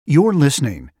You're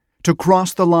listening to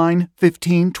Cross the Line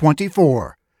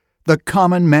 1524, the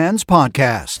Common Man's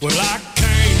Podcast. Well, I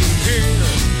came here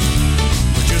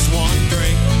for just one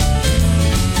drink,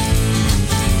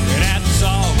 and that's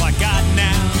all I got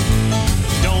now,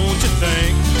 don't you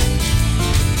think?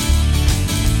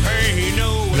 Hey,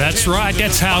 no. That's right.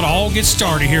 That's how it all gets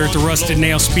started here at the Rusted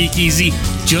Nail Speakeasy.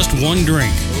 Just one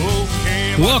drink.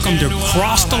 Welcome to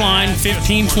Cross the Line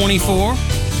 1524.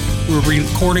 We're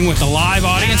recording with a live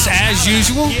audience as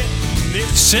usual.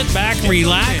 Sit back,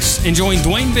 relax, and join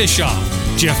Dwayne Bischoff,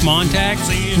 Jeff Montag,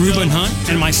 Reuben Hunt,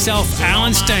 and myself,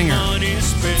 Alan Stenger,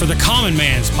 for the Common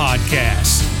Man's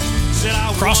Podcast.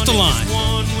 Cross the Line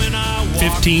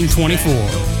 1524.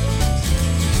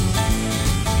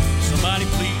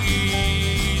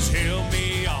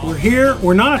 We're here.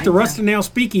 We're not at the Rusted Nail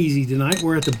Speakeasy tonight.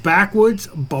 We're at the Backwoods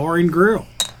Bar and Grill,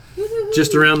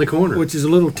 just around the corner, which is a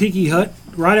little tiki hut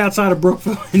right outside of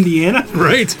Brookville, Indiana.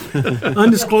 Right.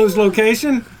 Undisclosed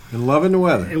location. And loving the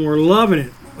weather. And we're loving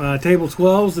it. Table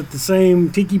 12's at the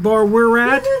same tiki bar we're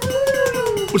at.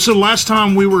 So the last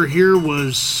time we were here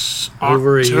was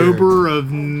October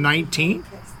of 19?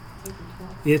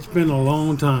 It's been a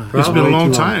long time. It's been a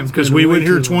long time because we went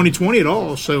here 2020 at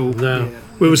all. So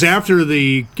it was after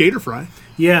the Gator Fry.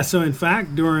 Yeah, so in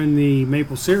fact, during the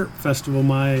Maple Syrup Festival,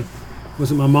 my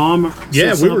mom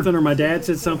said something or my dad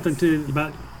said something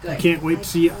about, I can't wait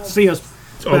to see us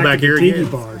back here at the tiki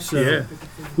again. bar. So,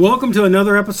 welcome to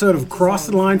another episode of Cross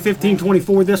the Line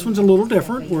 1524. This one's a little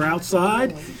different. We're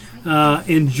outside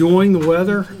enjoying the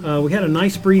weather. We had a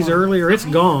nice breeze earlier. It's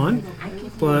gone,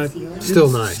 but still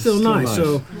nice. Still nice.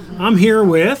 So I'm here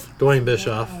with Dwayne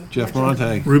Bischoff, Jeff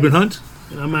Montag, Reuben Hunt.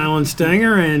 And I'm Alan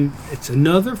Stenger, and it's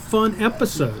another fun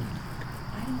episode.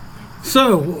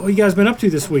 So, what you guys been up to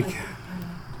this week?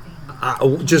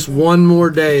 Just one more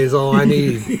day is all I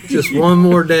need. Just one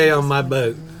more day on my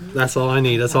boat. That's all I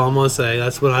need. That's all I'm going to say.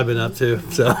 That's what I've been up to.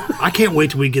 So I can't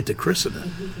wait till we get to christening.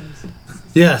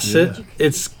 Yes,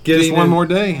 it's getting just one more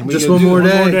day. Just one more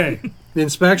day. The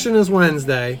inspection is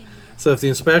Wednesday. So if the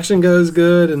inspection goes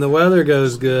good and the weather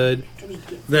goes good,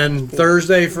 then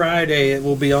Thursday, Friday, it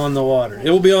will be on the water.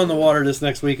 It will be on the water this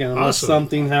next weekend unless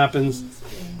something happens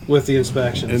with the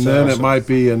inspection. And then it might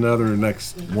be another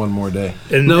one more day.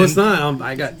 It's not.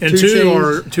 I got and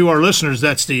to our listeners,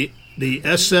 that's the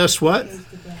SS what?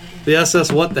 The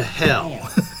SS what the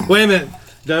hell? Wait a minute.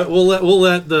 We'll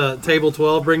let the table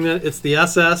 12 bring that. It's the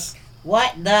SS.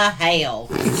 What the hell?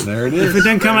 There it is. If it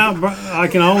doesn't come out, I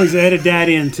can always edit that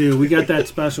in too. We got that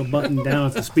special button down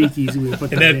at the speakeasy. We'll put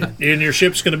that in. And your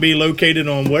ship's going to be located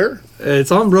on where?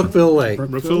 It's on Brookville Lake.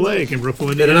 Brookville Lake in Brookville,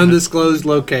 At Indiana. an undisclosed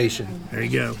location. There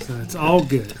you go. So it's all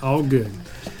good. All good.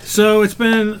 So it's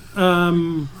been.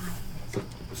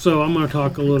 So I'm going to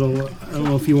talk a little. I don't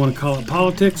know if you want to call it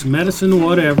politics, medicine,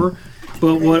 whatever.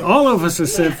 But what all of us have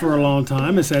said for a long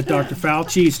time is that Dr.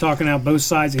 Fauci is talking out both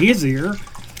sides of his ear.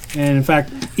 And in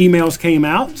fact, emails came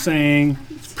out saying...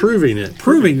 Proving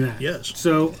that. Yes.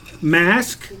 So,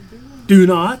 masks do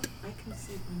not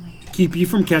keep you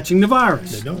from catching the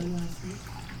virus. They don't.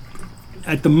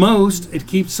 At the most, it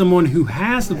keeps someone who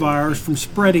has the virus from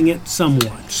spreading it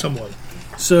somewhat.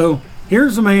 So,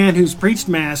 here's a man who's preached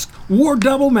masks, wore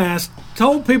double masks,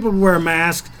 told people to wear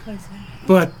masks,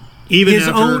 but his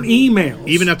own emails...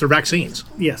 Even after vaccines.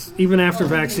 Yes, even after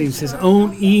vaccines, his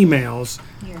own emails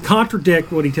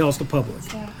contradict what he tells the public.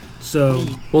 So,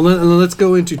 well, let's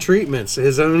go into treatments.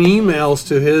 His own emails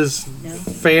to his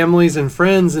families and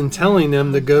friends and telling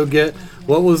them to go get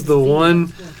what was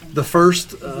the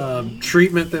first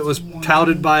treatment that was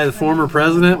touted by the former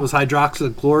president was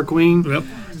hydroxychloroquine. Yep.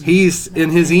 He's in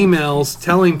his emails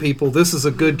telling people this is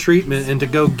a good treatment and to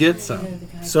go get some.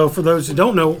 So for those who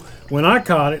don't know, when I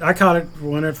caught it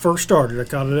when it first started. I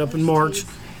caught it up in March.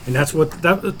 And that was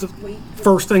the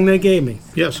first thing they gave me.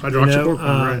 Yes,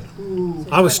 hydroxychloroquine,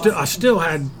 right. I still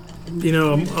had,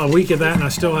 a week of that, and I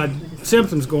still had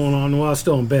symptoms going on while I was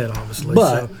still in bed, obviously.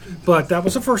 But that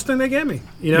was the first thing they gave me.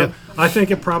 I think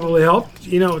it probably helped.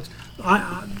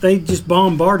 They just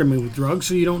bombarded me with drugs,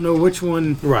 so you don't know which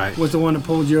one was the one that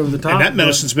pulled you over the top. And that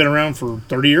medicine's been around for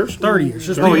 30 years? 30 years.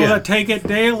 There's people that take it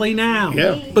daily now.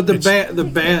 Yeah. But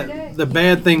the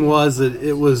bad thing was that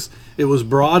it was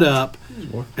brought up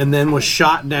and then was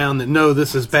shot down that, no,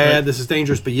 this is bad, this is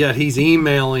dangerous, but yet he's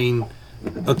emailing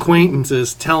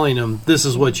acquaintances telling them this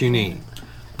is what you need.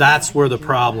 That's where the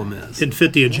problem is. It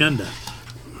fit the agenda.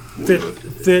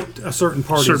 Fit a certain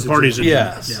party's agenda.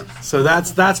 Yes. Yeah. So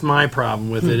that's my problem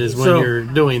with it is when you're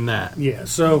doing that. Yeah.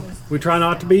 So we try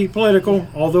not to be political,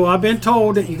 although I've been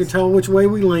told that you can tell which way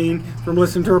we lean from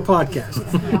listening to our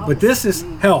podcast. But this is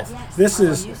health. This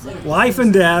is life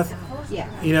and death.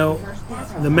 you know,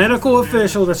 the medical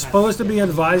official that's supposed to be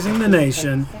advising the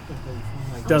nation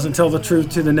doesn't tell the truth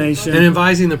to the nation. And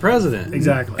advising the president.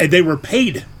 Exactly. And they were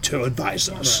paid to advise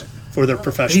us for their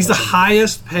professionalism. He's the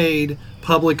highest paid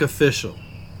public official.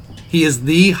 He is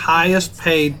the highest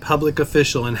paid public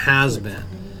official and has been.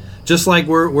 Just like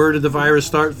where did the virus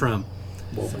start from?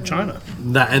 Well, from China.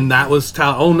 That was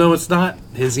oh no, it's not.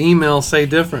 His emails say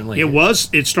differently.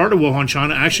 It started Wuhan,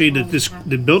 China. Actually,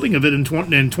 the building of it in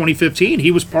 2015, he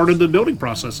was part of the building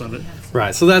process of it.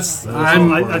 Right. So that's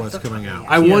what's coming out.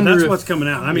 I wonder that's if, what's coming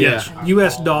out. I mean,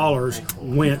 U.S. dollars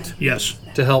went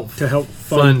to help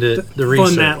fund it, the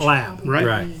research. fund that lab.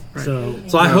 Right. So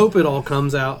I hope it all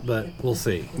comes out, but we'll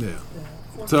see. Yeah.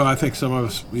 So I think some of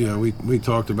us, we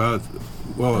talked about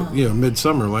it,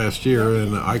 midsummer last year,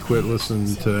 and I quit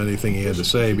listening to anything he had to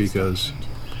say because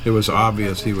it was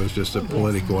obvious he was just a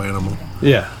political animal.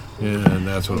 Yeah. And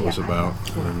that's what it was about.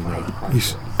 And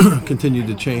he's continued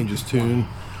to change his tune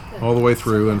all the way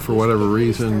through, and for whatever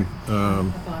reason,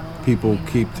 people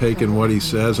keep taking what he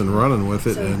says and running with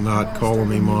it and not calling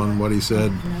him on what he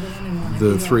said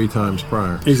the 3 times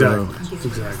prior. Exactly.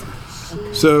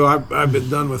 So I've been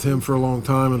done with him for a long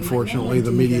time. Unfortunately,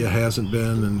 the media hasn't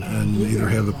been, and neither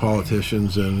have the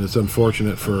politicians, and it's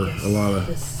unfortunate for a lot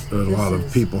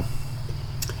of people.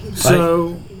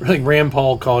 So I think Rand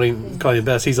Paul called him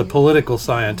best. He's a political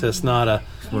scientist, not a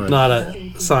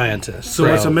scientist. So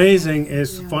what's amazing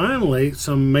is finally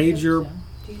some major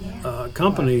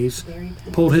companies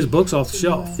pulled his books off the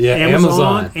shelf. Yeah,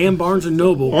 Amazon and Barnes and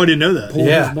Noble. Oh, I didn't know that. Pulled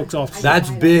his books off the shelf. That's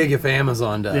big if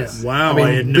Amazon does. Yeah. Wow, I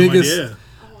had no biggest idea.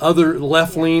 Other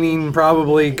left-leaning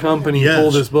probably company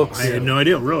pulled his books. I had no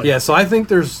idea, really. Yeah, so I think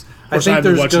there's. I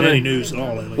haven't watched any news at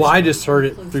all. At least. Well, I just heard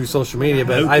it through social media,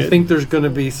 but I think there's going to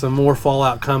be some more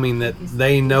fallout coming that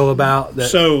they know about.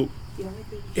 So,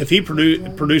 if he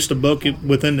produced a book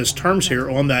within his terms here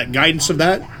on that guidance of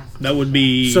that would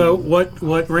be. So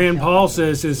what Rand Paul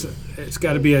says is it's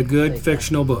got to be a good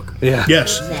fictional book. Yeah.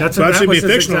 Yes. That's so that was be his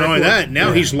fictional. Not only exact that,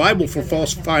 now he's liable for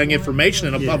falsifying information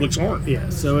in a public's horn. Yeah.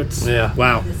 So it's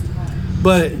Wow.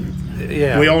 But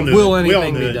yeah, we all knew. Will it.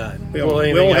 anything We all be done?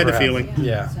 We all had a feeling.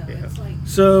 Yeah.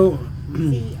 so.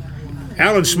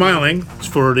 Alan's smiling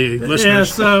for the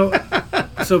listeners.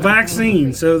 Yeah. So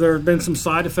vaccines. So there have been some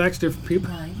side effects. Different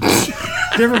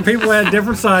people had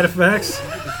different side effects.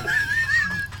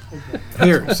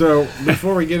 Here, so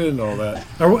before we get into all that,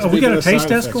 Are we got a taste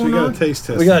test going on? We got a taste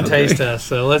test. We got a taste test.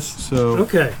 So let's. So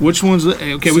Okay. Which one's the?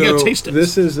 Okay, we got to taste it.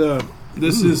 This is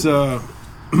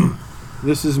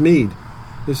mead.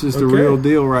 This is the real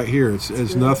deal right here.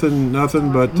 It's nothing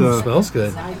but smells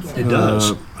good. It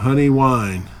does. honey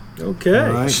wine. Okay.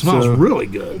 All right, It smells so really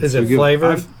good. Is it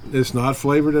flavored? It's not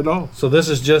flavored at all. So this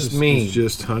is just mead. It's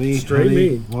just honey, Straight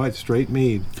mead. white straight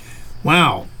mead.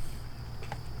 Wow,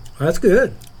 That's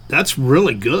good. that's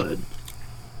really good.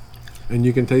 And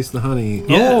you can taste the honey.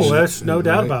 Yes. Oh, that's no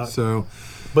doubt about it. So,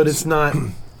 But it's not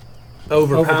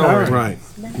overpowering. right.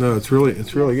 No, it's really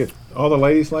good. All the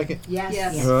ladies like it?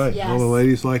 Yes. All right. All the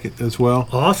ladies like it as well.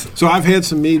 Awesome. So I've had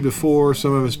some mead before.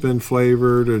 Some of it's been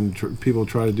flavored, and people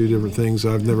try to do different things.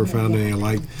 I've never found any I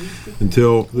liked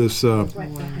until this.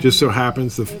 Just so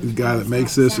happens the guy that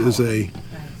makes this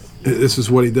this is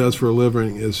what he does for a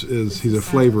living. Is he's a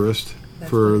flavorist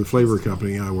for the flavor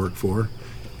company I work for,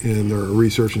 in their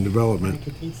research and development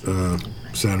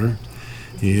center.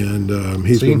 And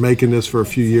he's been making this for a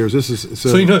few years. This is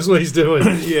So he knows what he's doing.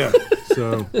 yeah.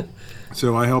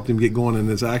 So I helped him get going, and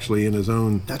it's actually in his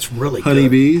own That's really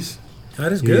honeybees.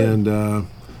 That is good. And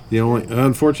the only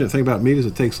unfortunate thing about meat is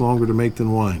it takes longer to make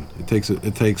than wine. It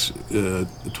takes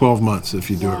 12 months if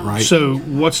you do it right. good. So,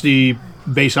 what's the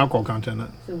base alcohol content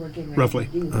roughly?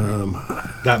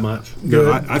 That much.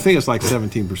 No, I think it's like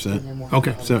 17%.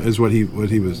 Okay. So is what he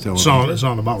was telling me. It's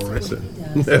on the bottle, right?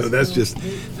 No, that's just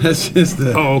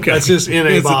the. Oh, okay. That's just in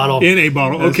a bottle. In a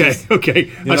bottle. Okay.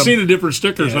 Okay. I see the different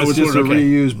stickers. I It's was just a wondering.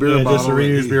 reused beer bottle. Just a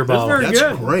reused beer bottle. very That's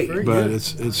good. great. Very But good.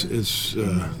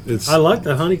 it's I like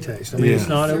the honey taste. I mean, it's Yeah.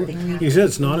 not. You said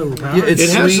it's not overpowering. Yeah,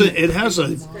 it's sweet.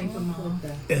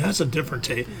 It has a different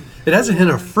taste. It has a hint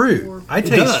of fruit. I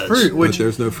taste does. fruit, but which.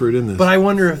 there's no fruit in this. But I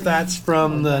wonder if that's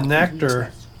from the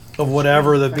nectar of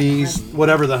whatever the bees,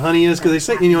 whatever the honey is, because they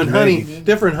say in honey,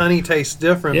 different honey tastes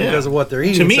different Yeah. because of what they're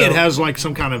eating. To me, so- it has like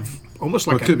some kind of almost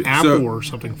like Well, it could an be. apple So- or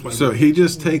something flavor. So he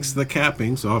just takes the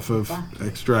cappings off of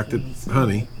extracted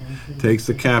honey, takes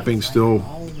the cappings still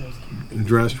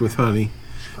dressed with honey.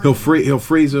 He'll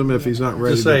freeze them if he's not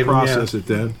ready to save 'em, process it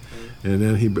then, and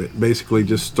then he basically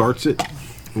just starts it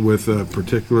with a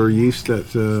particular yeast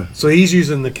that So he's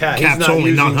using the cap. He's Caps not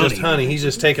only, using not just honey. honey. He's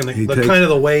just taking the takes- kind of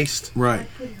the waste. right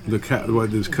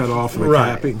what is cut off of the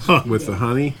Right. cappings with the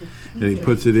honey, and he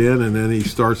puts it in, and then he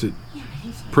starts it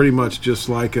pretty much just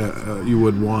like you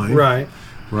would wine, Right.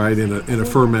 right in a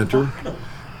fermenter,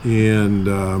 and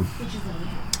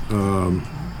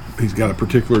he's got a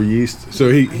particular yeast. So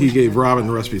he gave Robin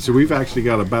the recipe. So we've actually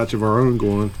got a batch of our own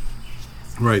going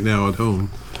right now at home.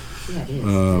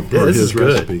 For this his is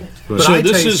good. recipe. But So I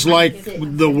this taste- is like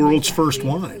the world's first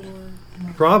wine.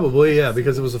 Probably, yeah,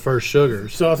 because it was the first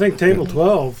sugars. So I think table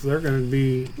 12, they're going to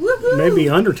be maybe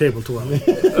under table 12.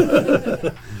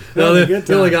 No, they good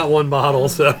only time. got one bottle,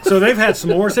 so. So they've had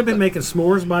s'mores. They've been making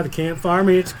s'mores by the campfire. I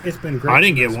mean, it's been great. I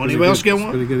didn't get one. Anybody else get It's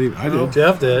one? pretty good. I did.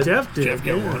 Jeff did. Jeff did. Jeff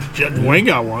got yeah. one. Wayne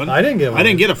got one. I didn't get one. I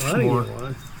didn't get a I didn't s'more. get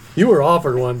one. You were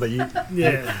offered one, but you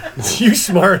Yeah. you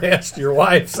smart assed your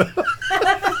wife. So.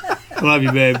 I love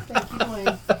you, babe.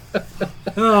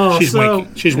 Oh,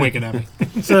 She's winking at me.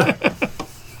 so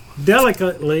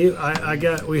delicately,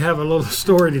 we have a little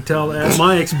story to tell at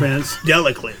my expense.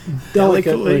 Delicately.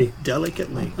 Delicately.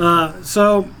 Delicately.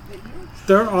 So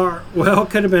there are, well, it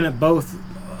could have been at both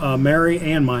Mary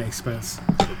and my expense,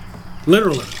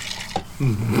 literally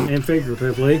and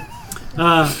figuratively.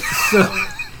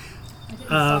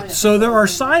 So there are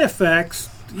side effects.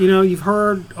 You know, you've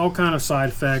heard all kind of side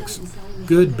effects,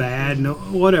 good, bad, no,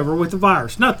 whatever, with the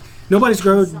virus. Nobody's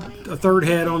grown a third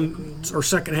head on or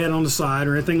second head on the side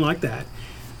or anything like that.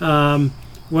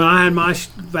 When I had my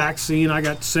vaccine, I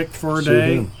got sick for a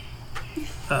day.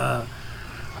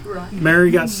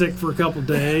 Mary got sick for a couple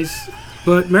days,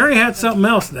 but Mary had something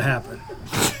else that happened.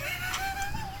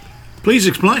 Please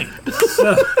explain.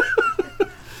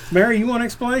 Mary, you want to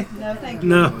explain? No, thank you.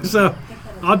 No. So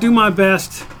I'll do my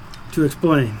best to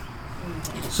explain.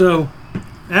 So,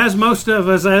 as most of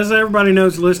us, as everybody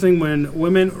knows listening, when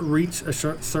women reach a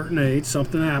certain age,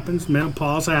 something happens,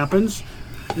 menopause happens,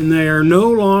 and they are no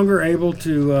longer able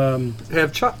to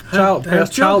Have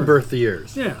have childbirth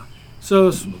years. Yeah.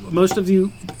 So most of you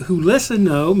who listen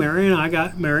know Mary and I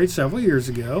got married several years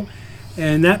ago,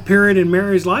 and that period in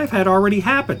Mary's life had already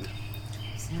happened.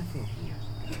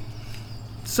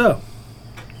 So,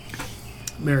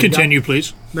 Continue,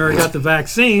 please. Mary got the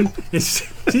vaccine. And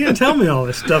she didn't tell me all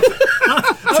this stuff.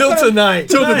 Till tonight.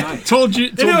 Told you.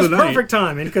 And it was perfect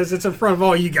timing because it's in front of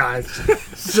all you guys.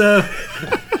 So,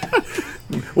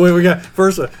 Wait, we got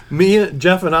first.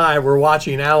 Jeff and I were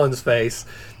watching Alan's face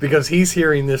because he's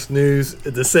hearing this news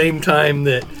at the same time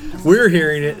that we're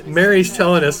hearing it. Mary's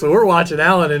telling us, so we're watching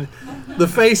Alan, and the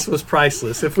face was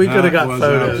priceless. If we could have got was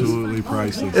photos, absolutely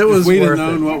priceless. It was if we'd have worth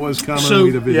known it. what was coming, So,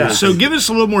 we'd have been yeah. So give us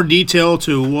a little more detail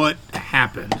to what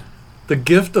happened. the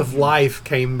gift of life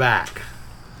came back.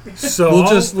 so We'll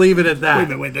just leave it at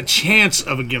that. Wait. The chance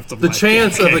of a gift of The life.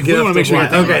 chance Okay, of a we gift wanna make of sure we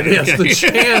life. get that Okay, right. yes, the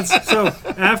chance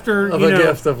so after of you a know,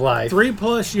 gift of life.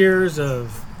 3+ years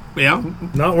of Yeah.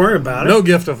 not worrying about it, No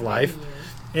gift of life.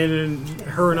 and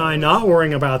her and I not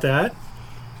worrying about that.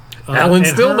 Alan's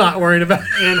and still her- not worried about it.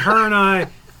 And her and I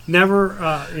never,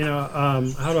 how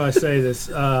do I say this?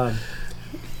 I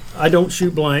don't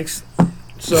shoot blanks,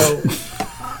 so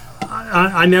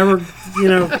I never,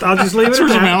 I'll just leave it at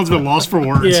Sergeant that. Alan's been lost for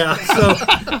words. Yeah.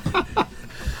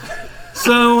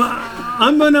 So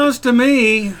unbeknownst to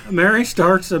me, Mary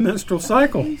starts a menstrual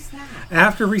cycle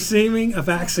after receiving a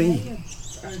vaccine.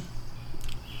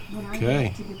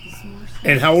 Okay.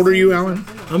 And how old are you, Alan?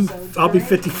 I'll be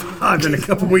 55 in a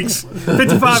couple weeks.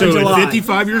 55 So in July. at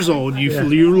 55 years old,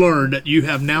 you learned that you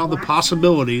have now the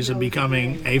possibilities of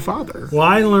becoming a father. Well,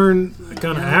 I learned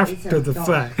kind of after the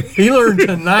fact. He learned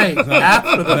tonight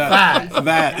after the fact.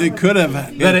 That it could have.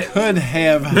 It could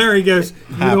have. Mary goes,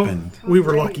 Happened. we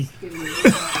were lucky.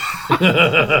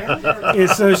 And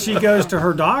so she goes to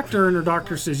her doctor, and her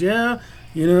doctor says,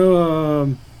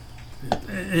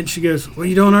 and she goes, well,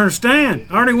 you don't understand.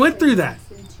 I already went through that.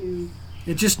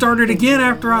 It just started again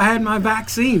after I had my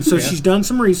vaccine. So she's done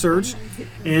some research,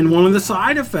 and one of the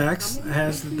side effects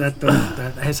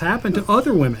that has happened to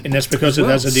other women. And that's because it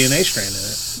has a DNA strand in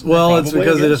it. Well, it's Probably,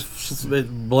 because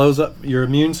it blows up your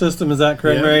immune system. Is that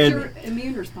correct, Yeah. Mary? Your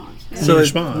immune response. So Immune it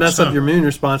response, messes huh. up your immune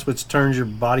response, which turns your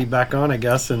body back on, I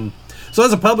guess. And so,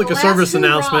 as a public service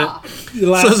announcement,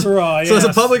 Last hurrah, so as a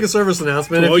yes. public service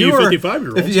announcement, To all if you were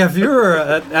 55-year-olds. if you're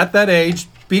at that age,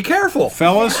 be careful,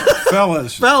 Fellas,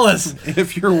 fellas.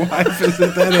 if your wife is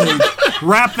at that age,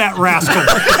 Wrap that rascal.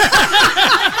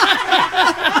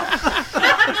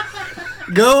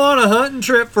 Go on a hunting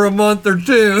trip for a month or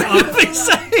two.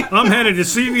 I'm headed to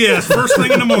CVS first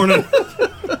thing in the morning.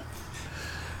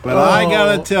 but I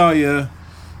gotta tell you,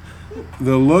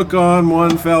 the look on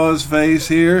one fella's face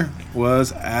here,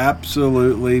 was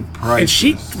absolutely priceless. And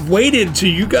she waited till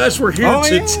you guys were here Oh,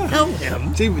 to yeah. tell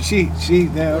him. She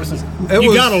yeah, it was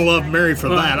You gotta love Mary for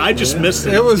that. I just missed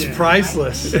it. It was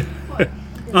priceless.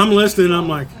 I'm listening. I'm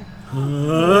like,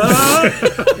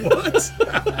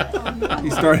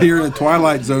 you start hearing the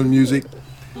Twilight Zone music.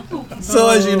 So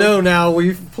as you know now,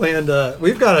 we've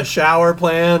got a shower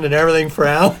planned and everything for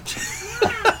Al.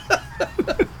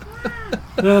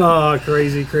 oh,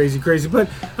 crazy. But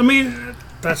I mean,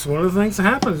 that's one of the things that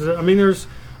happens. I mean,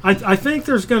 I think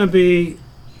there's going to be,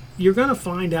 you're going to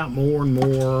find out more and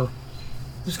more.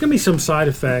 There's going to be some side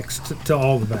effects to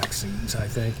all the vaccines. I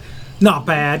think, not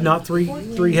bad, not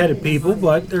three-headed people,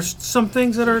 but there's some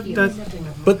things that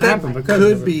happen because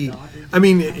could of it. be. I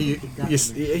mean,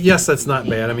 yes, that's not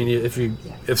bad. I mean,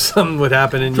 if something would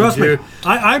happen and Trust you me,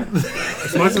 I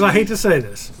as much as I hate to say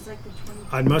this,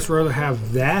 I'd much rather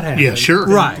have that happen. Yeah, sure.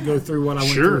 than Right. to go through what I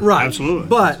went Sure. through. right, Absolutely.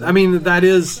 But I mean, that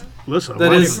is Listen,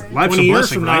 That life, is- life's 20 a years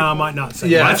blessing, from right? now, I might not say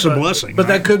Yeah. that, Life's a but- blessing. But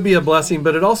right? that could be a blessing,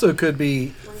 but it also could be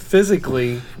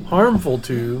physically harmful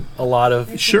to a lot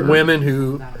of Sure. women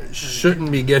who shouldn't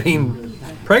be getting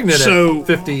pregnant at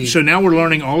 50. So now we're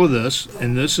learning all of this,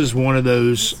 and this is one of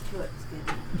those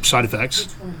side effects.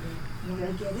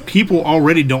 People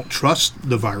already don't trust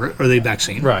the virus or the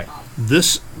vaccine. Right.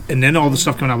 This, and then all the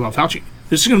stuff coming out about Fauci.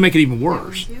 This is going to make it even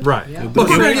worse. Right. But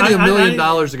we're going to give you $1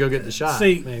 million to go get the shot.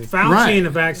 See, maybe. Fauci Right. and the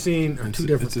vaccine are two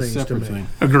different It's a things to separate me. thing.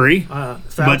 Agree.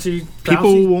 Fauci, But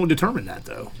people Fauci- won't determine that,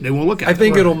 though. They won't look at I it.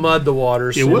 think it'll mud the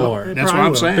waters It some will. more. That's what probably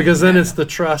I'm will. saying. Because then it's the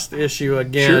trust issue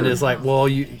again. Sure. Is like, well,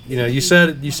 you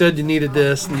said you needed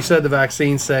this, and you said the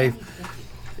vaccine's safe.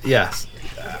 Yes,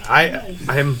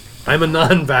 I'm a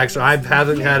non-vaxxer. I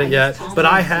haven't had it yet, but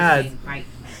I had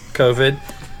COVID,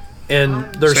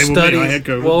 and there's Same with me. I studies. had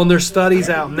COVID. Well, and there's studies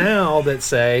out now that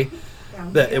say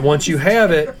that once you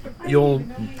have it, you'll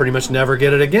pretty much never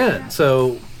get it again.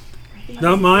 So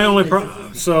No, my only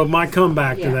my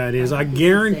comeback to that is I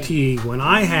guarantee when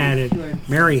I had it,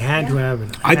 Mary had to have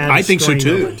it. had I a think so strain of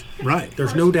too. it. Right.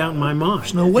 There's no doubt in my mind.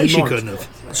 There's no way she couldn't have.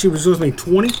 She was with me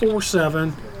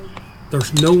 24/7.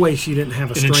 There's no way she didn't have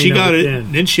a And strain then she got of it. it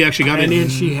then. Then she actually got it. And then in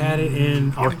she had it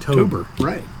in October.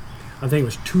 Right. I think it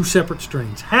was 2 separate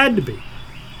strains. Had to be.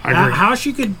 I agree. How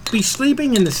she could be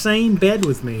sleeping in the same bed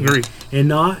with me Agree. and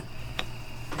not,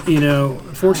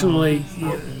 fortunately,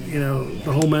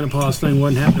 the whole menopause thing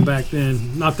wasn't happening back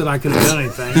then. Not that I could have done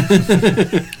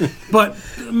anything. But,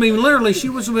 I mean, literally, she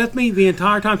was with me the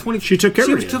entire time. She took care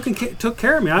of you. Took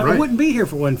care of me. I Right. wouldn't be here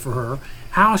if it wasn't for her.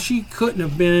 How she couldn't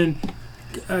have been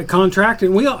contracted.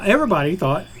 Everybody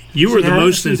thought You were she the had it.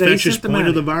 most She's infectious point of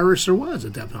asymptomatic. the virus there was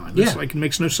at that time. It's Yeah. like it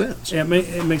makes no sense. It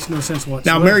makes no sense Now,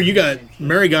 whatsoever.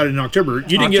 Mary got it in October.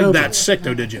 You didn't get October. that sick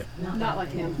though, did you? Not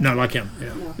like him. Not like him.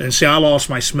 And see, I lost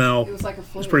my smell. It was like a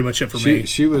flu. That's pretty much it for me.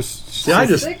 She was I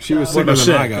just she was What sicker about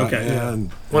than I sick? got. Okay. Yeah, and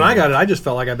when I got it, I just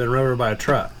felt like I'd been run over by a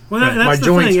truck. Well, that's my the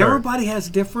joints thing. hurt. Everybody has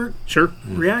different Sure.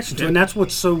 reactions to it, and that's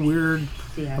what's so weird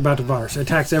about the virus. It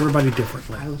attacks everybody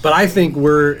differently. But I think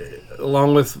we're,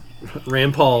 along with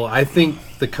Rand Paul, I think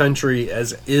the country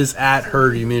is at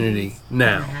herd immunity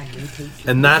now.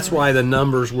 And that's why the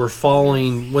numbers were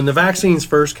falling. When the vaccines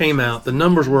first came out, the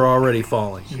numbers were already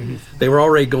falling. They were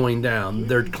already going down.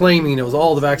 They're claiming it was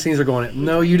all the vaccines are going in.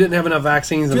 No, you didn't have enough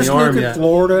vaccines in Just the look army at yet.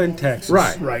 Florida and Texas.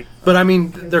 Right. But I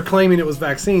mean, they're claiming it was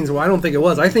vaccines. Well, I don't think it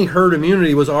was. I think herd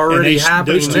immunity was And already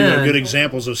happening those two then. are good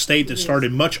examples of state that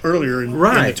started much earlier in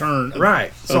the turn.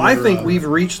 Right. So of I their, think we've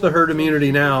reached the herd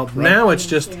immunity now. Now it's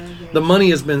just the money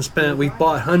has been spent. We've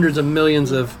bought hundreds of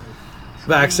millions of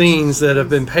vaccines that have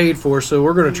been paid for. So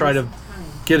we're going to try to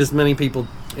get as many people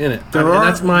in it. There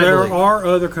that's my belief. are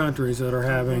other countries that are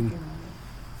having.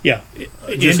 Yeah. that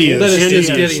India. it's just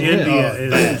India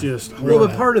getting hit. is just. Well,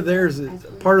 but part of theirs,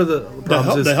 part of the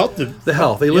problems is the health. the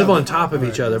health. They live Yeah. on top of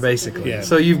each other, basically. Yeah.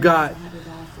 So you've got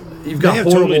They have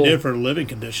horrible. totally different living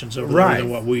conditions over Right. there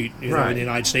than what we in Right. the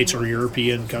United States or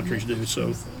European countries do.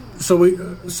 So,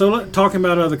 Talking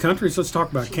about other countries, let's talk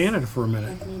about Canada for a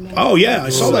minute. oh yeah, I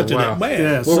saw that today. Wow. Man.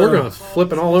 Yeah, Well, we're going to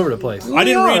flip it all over the place. I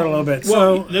didn't We read are a little bit.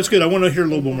 Well, So- that's good. I want to hear a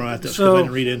little bit more about this because So- I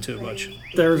didn't read into it much.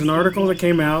 There's an article that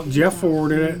came out. Jeff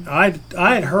forwarded it. I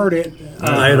had heard it.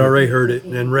 I had already heard it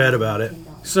and read about it.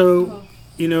 So,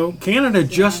 Canada,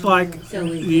 just like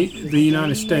the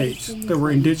United States, there were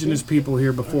indigenous people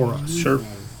here before us. Sure.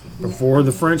 Before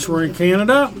the French were in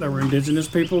Canada, there were indigenous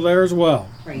people there as well.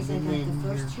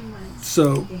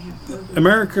 So,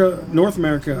 North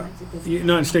America,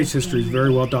 United States history is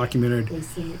very well documented.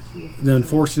 The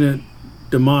unfortunate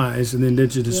demise of the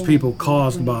indigenous people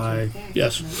caused by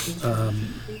Yes.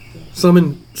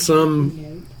 Some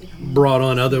brought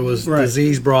on, other was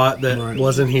disease brought that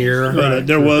wasn't here. But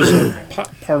there was a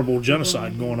partible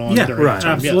genocide going on. Yeah, during that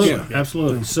time. absolutely, Yes.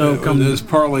 absolutely. So It was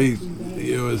partly,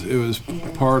 it was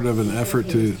part of an effort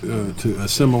to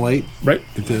assimilate, Right.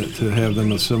 to have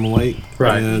them assimilate,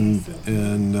 Right. and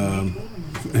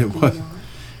it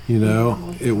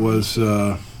was,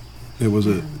 it was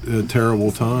a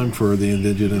terrible time for the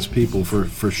indigenous people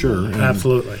for sure. And,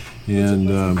 absolutely.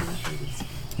 And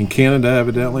in Canada,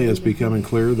 evidently, it's becoming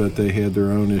clear that they had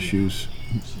their own issues.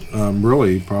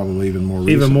 Really, probably even more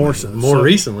recently. Even more so. More So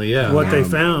recently, yeah. what they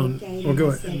found. Well, go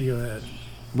ahead. Go ahead.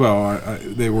 Well,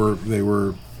 they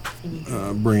were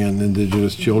bringing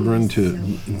indigenous children to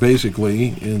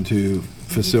basically into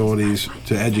facilities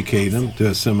to educate them, to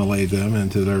assimilate them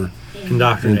into their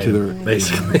Indoctrinated,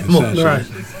 basically. essentially. Right.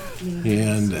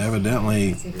 And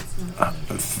evidently,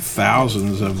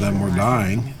 thousands of them were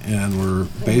dying and were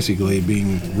basically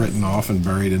being written off and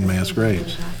buried in mass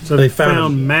graves. So they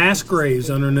found mass graves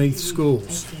underneath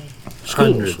schools.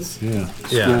 Hundreds. Yeah,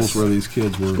 Yes. schools where these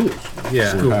kids were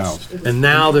housed. And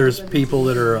now there's people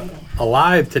that are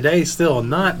alive today still,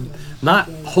 not a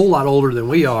whole lot older than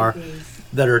we are,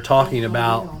 that are talking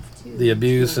about the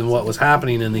abuse and what was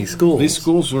happening in these schools. These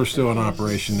schools were still in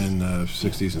operation in the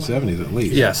 60s and 70s at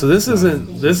least. Yeah, so this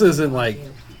isn't like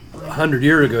 100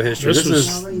 years ago history. This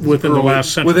was is within the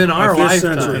last century. within our This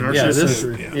lifetime. century, our Yeah, this this,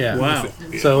 century. yeah. Wow.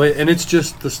 So and it's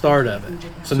just the start of it.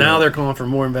 So now they're calling for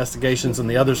more investigations in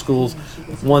the other schools,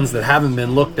 ones that haven't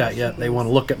been looked at yet. They want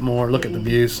to look at the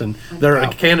abuse, and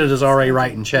Canada's already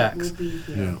writing checks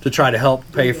to try to help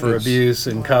pay for abuse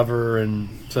and cover, and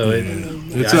so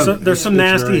There's some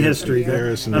nasty history there. There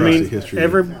is some I nasty mean,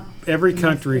 history. every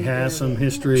country has some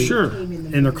history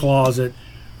in their closet.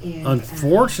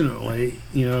 Unfortunately,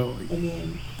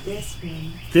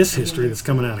 this history that's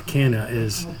coming out of Canada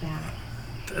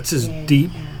that's as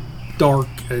deep, dark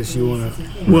as you want to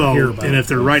hear about. And if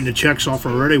they're writing the checks off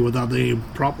already without the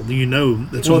proper,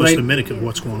 that's Well, almost they- a mimic of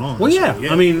what's going on. well, yeah.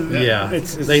 I mean,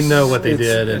 they know what they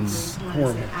did, and it's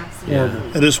horrible.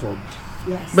 It is horrible.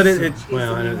 but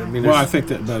I mean, Well, I think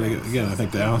that, but again, I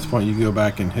think to Alan's point, you go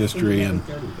back in history, and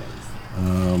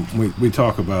we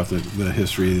talk about the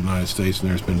history of the United States, and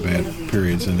there's been bad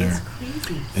periods in there.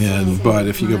 But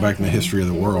if you go back in the history of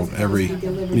the world, you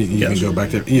can go back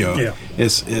to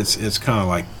it's kind of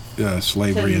like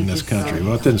slavery in this country.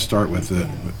 Well, it didn't start with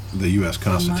the U.S.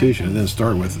 Constitution. It didn't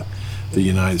start with the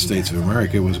United States of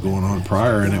America. It was going on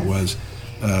prior, and it was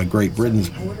Great Britain's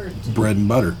bread and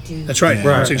butter. That's right. And,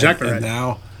 That's exactly and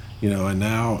right.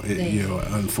 now,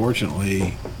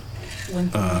 unfortunately,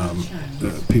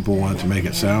 people want to make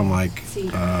it sound like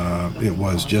it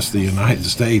was just the United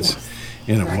States,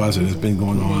 and it wasn't. It's been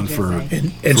going on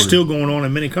And still going on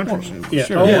in many countries. Yeah.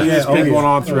 Sure. Oh, yeah. It's been going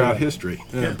on throughout Oh, history.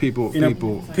 People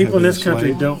people have in this been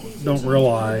country enslaved. don't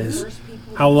realize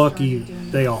how lucky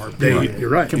they are. You're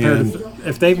right. Compared to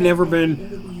if they've never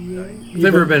been.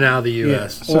 never been out of the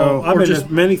U.S. So So- I've or been just-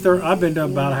 to I've been to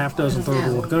about a half dozen third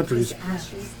world countries.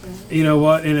 You know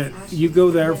what? And you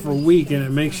go there for a week, and it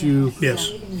makes you.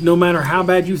 Yes. No matter how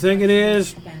bad you think it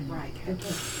is,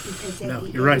 No,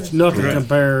 you're right. it's nothing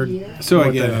compared. So what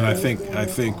again, they- and I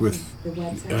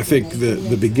think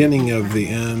the beginning of the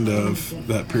end of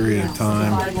that period of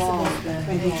time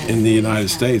in the United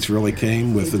States really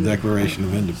came with the Declaration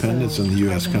of Independence and the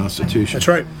U.S. Constitution. That's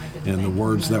right. And the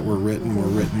words that were written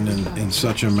in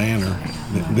such a manner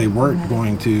that they weren't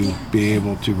going to be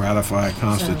able to ratify a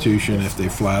constitution if they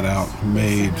flat out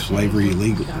made slavery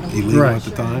illegal Right. at the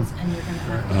time.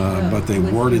 But they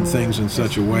worded things in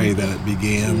such a way that it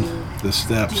began the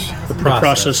steps, The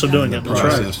process of doing it. That's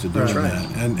right. process to doing that.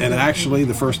 And actually,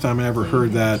 the first time I ever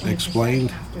heard that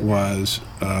explained was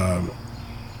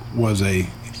a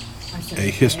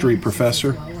history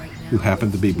professor who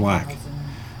happened to be black.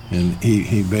 And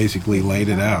he basically laid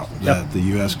it out that the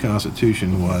U.S.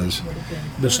 Constitution was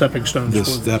The stepping stones. the for-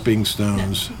 stepping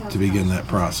stones to begin that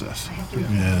process.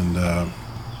 And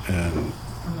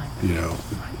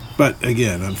but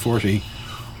again, unfortunately,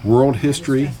 world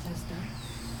history,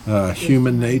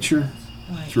 human nature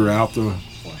throughout the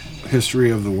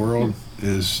history of the world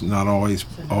is not always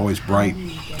bright.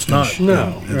 It's not.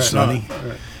 and sunny.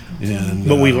 And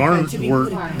But we learn.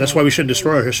 That's why we shouldn't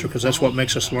destroy our history, because that's what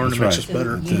makes us learn and That's makes right.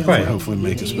 us better. to Right. hopefully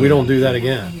make us We don't do that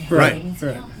again. Right.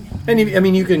 And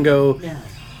you can go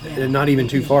not even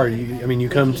too far. You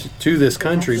come to this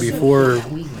country before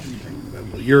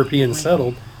Europeans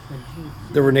settled.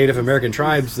 there were Native American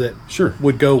tribes that Sure.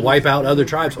 would go wipe out other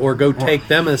tribes or go take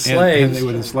them as slaves. And they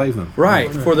would enslave them.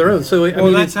 Right, for their own. So I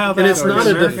mean, that's how and it's that not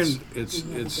American-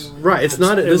 It's right. It's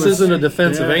not. This isn't a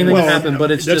defense of anything that happened,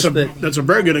 but it's that's just that. that's a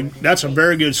very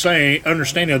good saying,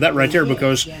 understanding of that right there,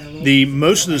 because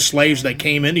most of the slaves that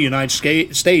came into the United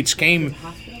States came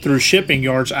through shipping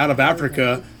yards out of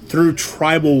Africa through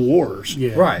tribal wars.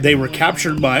 Yeah. Right. They were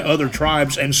captured by other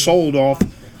tribes and sold off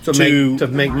to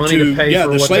make money to pay for the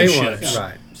what slave they want. ships.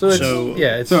 Right. So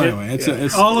it's So anyway,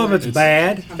 it's all of it's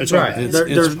bad. That's right. right.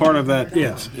 It's part of that.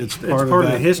 Yes, it's part of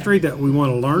that the history that we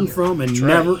want to learn from and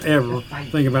never ever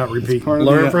think about repeating. part of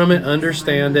learn the, from it,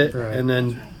 understand it, Right. and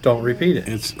then don't repeat it.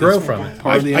 It's grow it's from it.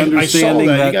 Part of the I saw understanding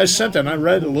that. that You guys sent that, and I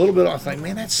read a little bit. I was like,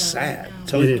 man, that's sad.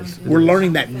 So It is. we're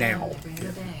learning that now.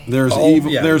 there's Oh,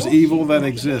 evil. yeah. There's evil that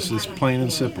exists. It's plain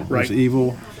and simple. Right. There's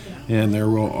evil, and there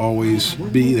will always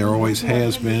be. There always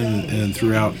has been, and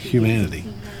throughout humanity.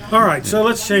 All right, so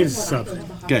let's change the subject.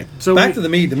 Okay. So Back to the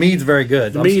mead. The mead's very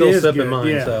good. I'm meat still is sipping good, mine.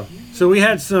 yeah. So we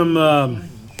had some.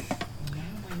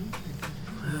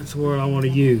 That's the word I want to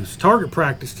use. Target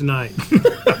practice tonight.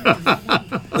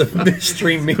 The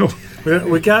mystery mead.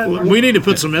 We got We need to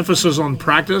put some emphasis on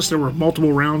practice. There were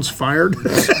multiple rounds fired.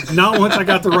 not once I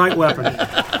got the right weapon.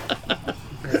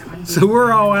 So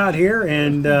we're all out here,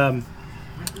 and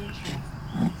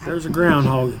there's a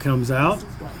groundhog that comes out,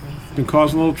 Been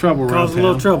causing a little trouble around causing a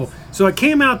little town. trouble. So I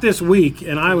came out this week,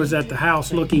 and I was at the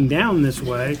house looking down this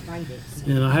way,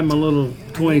 and I had my little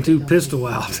 .22 pistol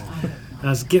out. I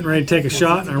was getting ready to take a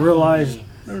shot, and I realized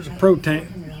there was a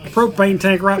propane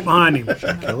tank right behind him.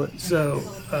 Kill it. So,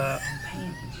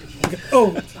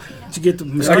 did you get the I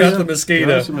mosquito? got the mosquito.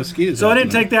 There's some mosquitoes So I out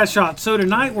didn't there. take that shot. So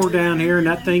tonight we're down here, and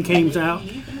that thing came out,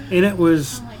 and it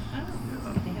was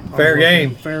Fair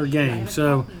game. fair game.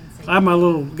 So I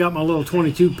got my little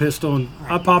 .22 pistol, and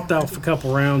I popped off a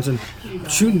couple rounds and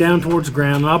shooting down towards the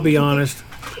ground. And I'll be honest,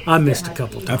 I missed a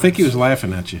couple times. I think he was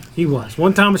laughing at you. He was.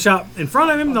 One time I shot in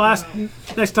front of him.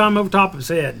 Next time over top of his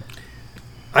head.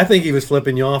 I think he was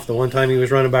flipping you off the one time he was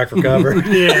running back for cover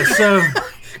Yeah. So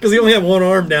because he only had one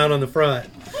arm down on the front.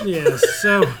 yeah.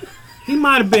 So he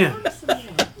might have been.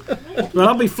 But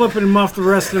I'll be flipping him off the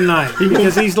rest of the night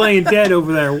because he's laying dead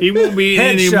over there. He won't be eating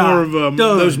any Headshot. more of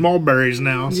Done. those mulberries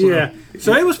now. So. Yeah.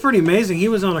 So it was pretty amazing. He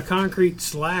was on a concrete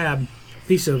slab,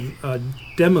 piece of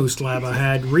demo slab I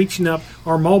had, reaching up.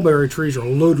 Our mulberry trees are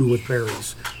loaded with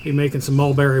berries. Be making some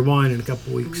mulberry wine in a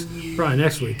couple weeks, probably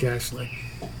next week actually.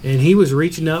 And he was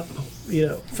reaching up. You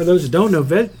know, for those that don't know,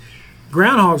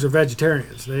 groundhogs are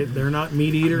vegetarians. They're not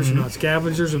meat eaters, they're not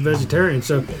scavengers, they're vegetarians.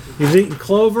 So he was eating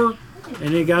clover,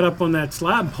 and he got up on that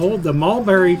slab, pulled the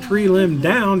mulberry tree limb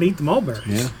down to eat the mulberries.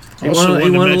 Yeah. Also, wanted- wanted he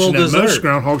to wanted a mention little that most dessert.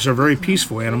 groundhogs are very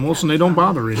peaceful animals, and they don't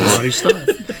bother anybody's stuff.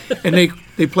 And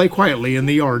they play quietly in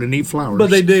the yard and eat flowers. But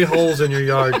they dig holes in your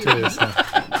yard too. So.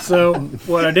 So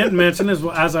what I didn't mention is,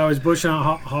 as I was bushing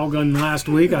out hog gunning last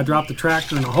week, I dropped the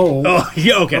tractor in a hole. Oh,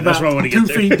 yeah, okay, about that's what I want to 2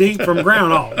 get to. feet deep from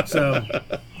groundhog. So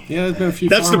Yeah, there's been a few.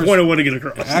 That's the farmers, point I want to get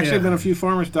across. Actually, Yeah. been a few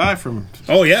farmers die from.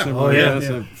 Oh, yeah. similar Oh, yeah. deaths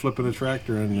Yeah. of flipping a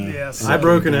tractor and. Yes. I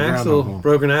broke an and axle. groundhog.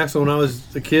 Broke an axle when I was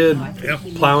a kid. Yeah.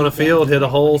 Plowing a field, hit a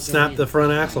hole, snapped the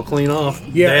front axle clean off.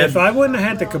 yeah, Dad, if I wouldn't have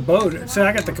had the Kubota, see,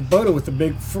 I got the Kubota with the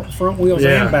big front wheels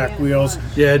Yeah. and back wheels.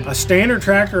 Yeah. A standard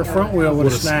tractor front wheel would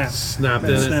have Would've snapped. snapped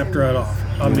And in it. snapped right off.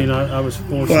 I mean, I was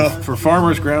fortunate. Well, For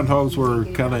farmers, groundhogs were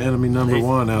kind of enemy number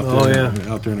one out there. Oh,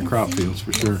 yeah. Out there in the crop fields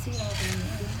for sure.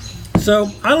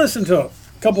 So I listened to a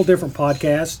couple different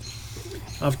podcasts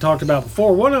I've talked about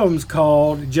before. One of them's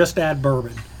called Just Add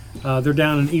Bourbon. They're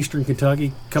down in eastern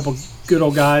Kentucky. A couple good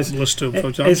old guys. Listen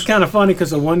to It's kind of funny because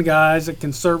the one guy's a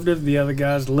conservative, the other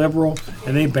guy's liberal,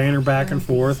 and they banter back and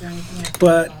forth.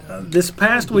 But this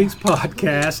past week's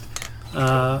podcast,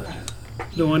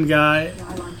 the one guy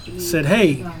said,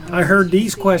 "Hey, I heard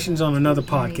these questions on another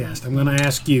podcast. I'm going to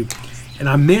ask you." And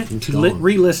I meant to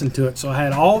re-listen to it, so I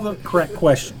had all the correct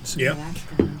questions. yeah.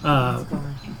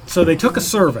 So they took a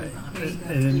survey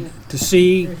and to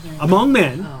see among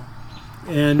men,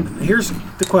 and here's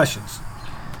the questions: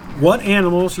 what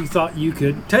animals you thought you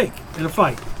could take in a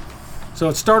fight? So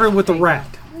it started with a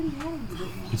rat.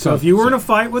 So if you were in a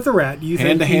fight with a rat, do you think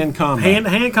Hand-to-hand combat.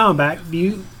 Hand-to-hand combat? Do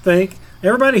you think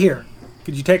everybody here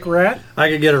could you take a rat? I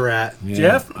could get a rat. Yeah,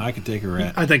 Jeff? I could take a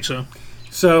rat. I think so.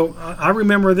 So I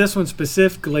remember this one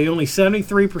specifically. Only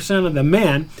 73% of the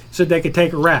men said they could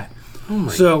take a rat.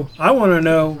 So I want to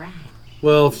know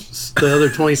Well, the other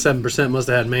 27% must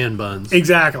have had man buns,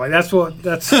 exactly. That's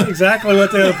exactly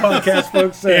what the other podcast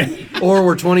folks said. or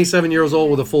were 27 years old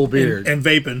with a full beard And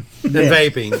vaping. and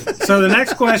vaping. So the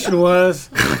next question was,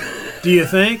 Do you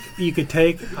think you could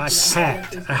take a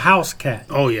cat, a house cat?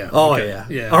 Oh yeah. Oh Okay.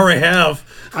 yeah. Already have.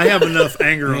 I have enough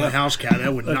anger on a house cat.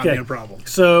 That would not be a problem.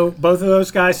 So both of those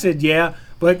guys said yeah,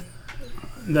 but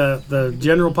the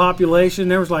general population,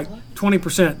 there was like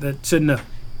 20% that said no.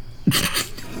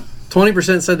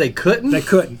 20% said they couldn't. They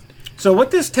couldn't. So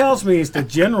what this tells me is the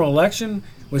general election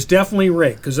was definitely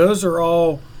rigged because those are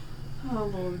all,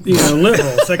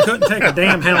 liberals. They couldn't take a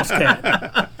damn house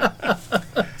cat.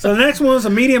 So the next one is a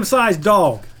medium-sized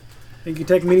dog. Think you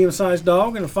take a medium-sized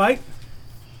dog in a fight?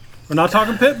 We're not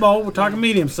talking pit bull. We're talking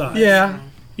medium-sized. Yeah.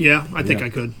 Yeah, I think I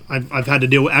could. I've had to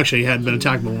deal with. Actually, I had been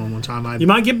attacked by one time. You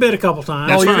might get bit a couple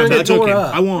times. That's you're fine. gonna That's get tore okay.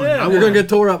 up. I won. Yeah. I You're won. gonna get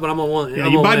tore up, but I'm gonna want. Yeah,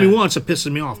 you bite me once, it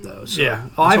pisses me off though. So Yeah.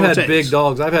 that's I've all it had takes. big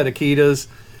dogs. I've had Akitas,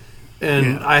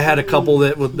 and I had a couple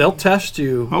that they'll test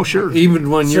you. Oh, sure. Even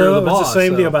when you're So the it's boss. the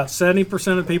same so. deal. About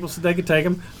 70% of people said they could take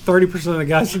them. 30% of the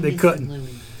guys said they couldn't.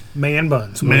 Man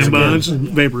buns. Man buns and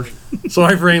vapors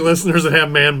Sorry for any listeners that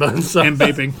have man buns. So. and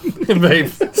vaping. And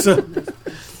vape. So,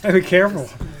 be careful.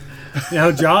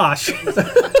 Josh.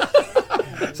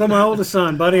 So my oldest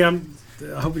son, buddy, I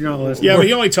hope you're not listening. Yeah, but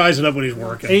he only ties it up when he's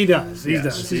working. He does. He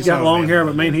does. He's got long hair,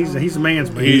 but man, he's a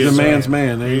man's man. He's is, a man's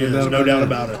man. There ain't There's no doubt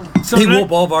about it. So He ne-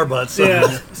 whoop all of our butts. So.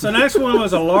 Yeah. So next one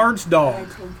was a large dog.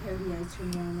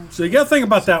 So you got to think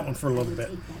about that one for a little bit.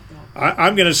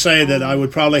 I'm going to say that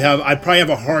I'd probably have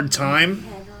a hard time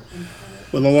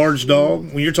with a large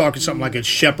dog. When you're talking something like a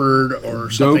shepherd or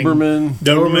something.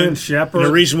 Doberman, Shepherd. And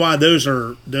the reason why those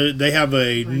are they have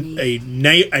a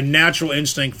natural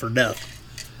instinct for death,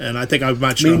 and I think I might. I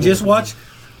mean, struggle just with watch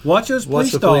What's those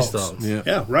police the dogs. police dogs? Yeah. them.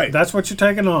 Yeah, right. That's what you're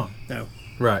taking on. No.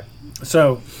 Right.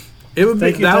 So It would be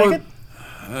think you that take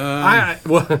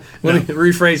would. it? Let me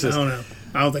rephrase I this. don't know.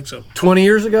 I don't think so. 20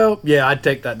 years ago, yeah, I'd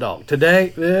take that dog.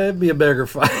 Today, it'd be a bigger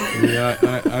fight. Yeah,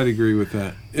 I'd agree with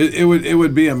that. It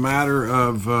would be a matter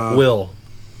of Will.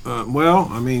 well,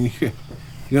 I mean, you're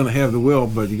going to have the will,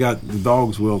 but you got the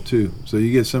dog's will too. So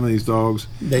you get some of these dogs,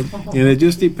 and it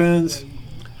just depends.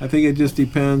 I think it just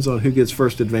depends on who gets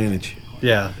first advantage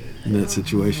Yeah. in that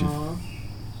situation.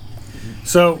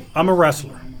 So I'm a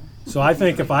wrestler. So I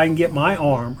think if I can get my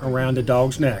arm around the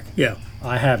dog's neck, Yeah,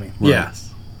 I have him. Yes.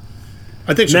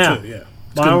 I think so Now- too. Yeah.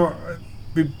 My arm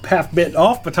would be half bit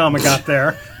off by the time I got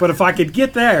there. But if I could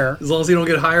get there, As long as you don't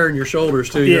get higher in your shoulders,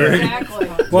 too. Yeah. You're Exactly.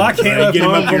 well, I can't lift Get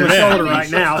him my up arm to from your my neck. shoulder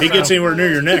right now. He so- gets anywhere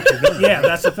near your neck. You're done. Yeah,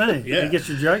 that's the thing. Yeah. He gets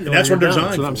your jugular. And that's what you're they're done.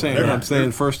 That's what I'm saying. I'm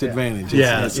saying first advantage.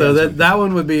 Yeah, so that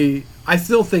one would be. I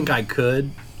still think I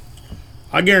could.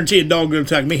 I guarantee a dog will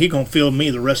attack me. He gonna feel me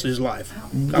the rest of his life.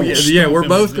 I will Yeah, stomp we're him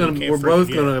both and he gonna can't we're freaking- both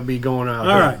yeah. gonna be going out.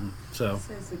 All right. So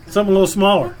Something a little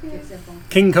smaller.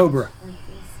 King Cobra.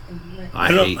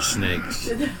 I don't- hate snakes.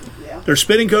 They're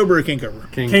spitting cobra or king cobra.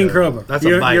 King Cobra. That's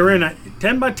you're, a bite. You're in a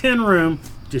 10 by 10 room,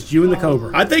 just you and the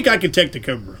Cobra. I think I could take the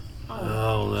cobra.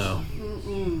 Oh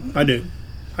no. I do.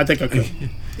 I think I could.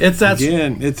 It's that's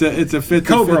Again, it's a 50-50.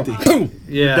 Cobra. Boom.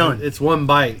 yeah. done. It's one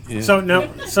bite.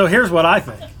 So here's what I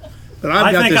think. But I've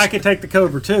I got think this. I could take the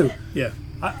Cobra too. Yeah.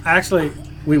 Actually,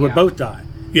 we would both die.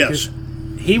 Yes.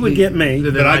 He would get me.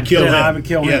 But I'd kill him. then I would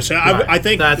kill him. Yes, Right. I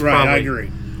think. That's right. I probably-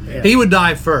 agree. He would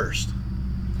die first.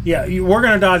 Yeah, we're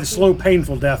going to die the slow,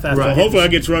 painful death. After Well, that. hopefully I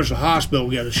get to rush to the hospital.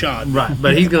 We get a shot. Right,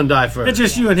 but he's gonna die first. It's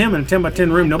just you and him in a 10 by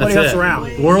 10 room. Nobody That's else it.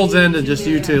 around. World's end and just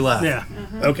you two left. Yeah.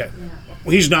 Okay.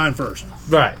 Well, he's dying first.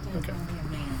 Right. Okay.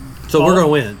 So we're gonna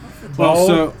win.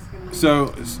 Well,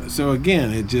 so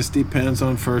again, it just depends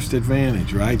on first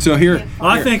advantage, right? So here,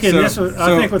 I think in so- this one, I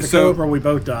so- think with the so- Cobra, we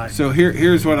both die. So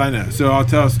here's what I know. So I'll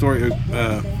tell a story.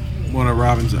 One of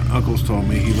Robin's uncles told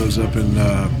me. He lives up in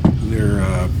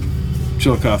near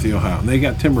Chillicothe, Ohio, and they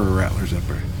got timber rattlers up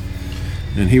there.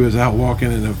 And he was out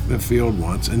walking in the field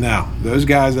once. And now those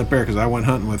guys up there, because I went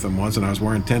hunting with them once, and I was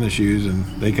wearing tennis shoes, and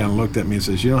they kind of looked at me and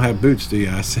says, "You don't have boots, do you?"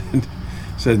 I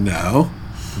said no.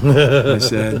 I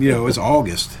said, it's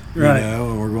August, Right.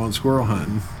 and we're going squirrel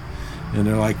hunting. And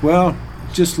they're like, "Well,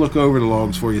 just look over the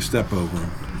logs before you step over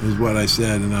them," is what I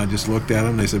said. And I just looked at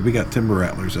them. They said, "We got timber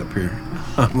rattlers up here."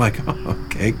 I'm like, "Oh,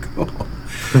 okay, cool."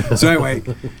 So anyway,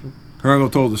 her uncle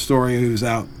told the story. He was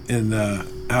out in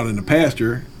the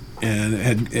pasture, and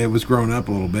it was grown up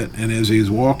a little bit. And as he was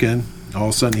walking, all of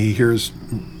a sudden he hears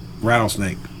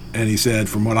rattlesnake. And he said,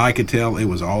 from what I could tell, it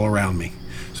was all around me.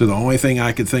 So the only thing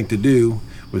I could think to do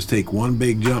was take one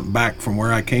big jump back from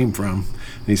where I came from.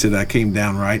 And he said, I came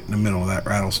down right in the middle of that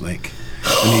rattlesnake.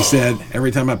 And he said,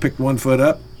 every time I picked one foot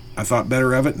up, I thought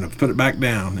better of it and I put it back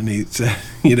down. And he said,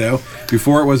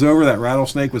 before it was over, that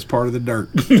rattlesnake was part of the dirt.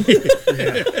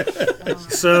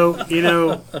 So,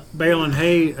 baling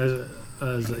hay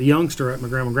as a youngster at my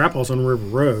grandma and grandpa's on River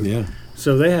Road. Yeah.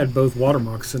 So they had both water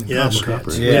moccasin and Yes,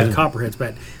 copperheads. yeah. Yeah, copperheads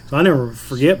bad. So I never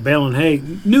forget baling hay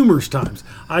numerous times.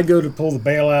 I go to pull the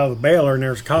bale out of the baler, and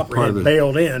there's a Part of copperhead it.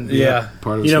 baled in. Yeah.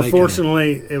 Part of the You know, snake in it.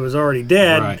 fortunately, it was already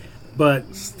dead. Right.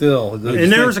 But Still,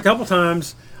 and there was a couple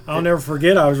times I'll never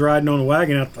forget. I was riding on a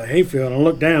wagon out to the hayfield, and I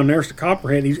looked down. There's the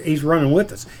copperhead. He's running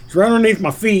with us. He's right underneath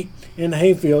my feet in the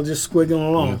hayfield, just squiggling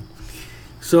along.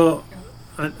 So,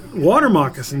 water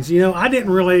moccasins. You know, I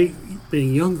didn't really,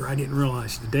 being younger, I didn't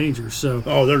realize the dangers. So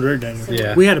Oh, they're very dangerous.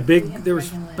 yeah. we had a big. There was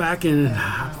back in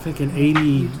I think in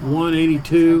 81,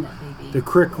 82, the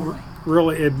creek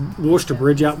really it washed a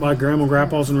bridge out by Grandma and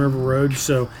Grandpa's and River Road.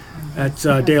 So that's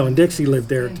Dale and Dixie lived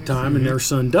there at the time, and their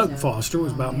son Doug Foster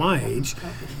was about my age,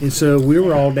 and so we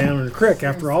were all down in the creek.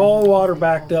 After all the water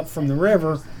backed up from the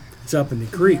river, it's up in the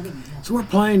creek. So we're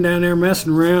playing down there,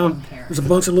 messing around. There's a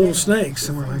bunch of little snakes,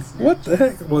 and we're like, "What the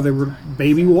heck?" Well, they were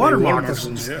baby water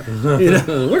moccasins. Yeah. You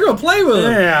know? We're gonna play with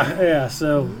them. Yeah.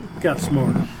 So got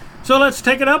smart. So let's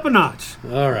take it up a notch.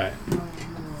 All right.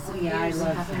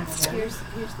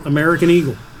 American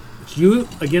Eagle. It's you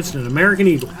against an American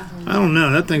Eagle. I don't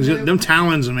know. That thing's them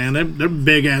talons, man. They're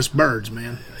big ass birds,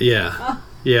 man. Yeah.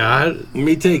 Yeah.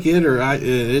 Me take it or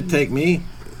it take me.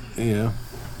 You know,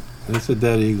 it's a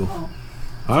dead eagle.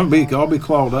 I'll be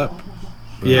clawed up.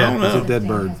 Yeah. It's a dead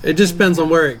bird. It just depends on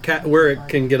where it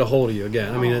can get a hold of you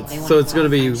again. I mean, it's going to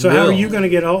be. So how are you going to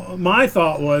get a my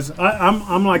thought was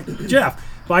I'm like Jeff.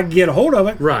 If I can get a hold of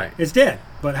it, Right. it's dead.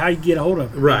 But how you get a hold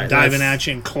of it? Right. Diving that's- at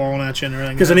you and clawing at you and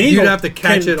everything. Because an eagle You'd have to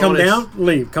catch can it come on its- down,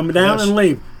 leave, come down Yes. and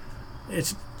leave.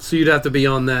 It's So you'd have to be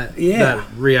on that Yeah. that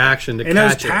reaction to and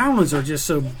those catch it. talons are just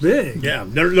so big. Yeah,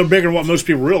 they're bigger than what most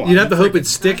people realize. You'd have to hope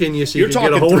it's sticking you so you You're can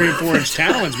get a talking hold 3 of and 4 inch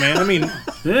talons, man. I mean,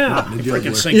 Yeah.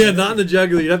 freaking sink. Yeah, not in the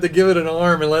jugular. You'd have to give it an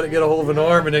arm and let it get a hold of an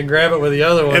arm and then grab it with the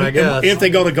other one, And, I guess. and if they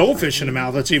got a goldfish in the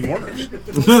mouth, that's even worse.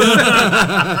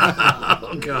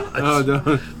 Oh, God. Oh,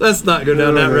 don't. Let's not go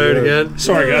down that road again.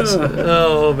 Sorry, guys.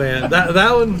 Oh, man.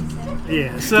 That one.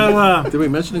 Yeah. So Did we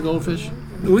mention the goldfish?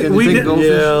 we Can you think did. goldfish?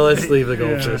 Yeah, let's leave the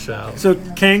goldfish out. So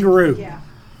kangaroo.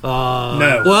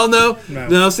 No. Well, no.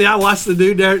 No. See, I watched the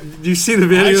dude there. Did you see the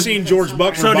video? I've seen George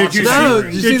Buckner So did boxing you No,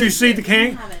 kangaroos. see? Did you see the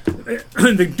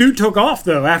the dude took off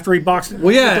though after he boxed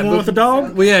Well, yeah. the one with the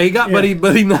dog. Well, yeah, he got, but he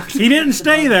knocked. He didn't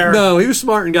stay there. No, he was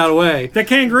smart and got away. The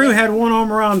kangaroo had one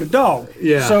arm around the dog.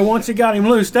 Yeah. So once he got him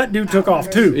loose, that dude took off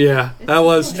too. Yeah, that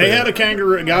was true. They had a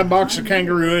kangaroo. A guy boxed a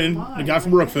kangaroo, and a guy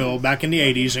from Brookville back in the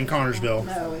 '80s in Connersville.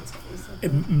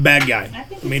 Bad guy.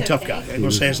 I mean, tough guy. I'm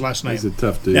gonna say his last name. He's a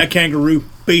tough dude. That kangaroo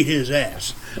beat his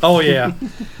ass. Oh, yeah.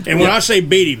 And when I say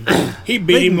beat him, he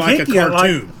beat They him can like a kick you like-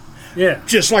 cartoon. Yeah.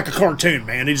 Just like a cartoon,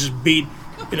 man. He just beat.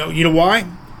 You know why?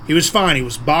 He was fine. He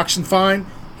was boxing fine.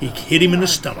 He hit him in the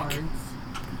stomach.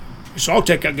 So I'll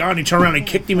take that guy, and he turned around and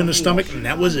kicked him in the stomach, and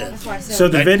that was it. So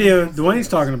the video Dwayne's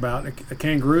talking about, a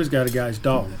kangaroo's got a guy's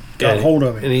dog. Got a hold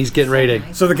of and it. he's getting ready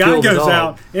to. So the guy kill goes dog.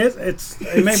 out. It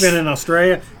may have been in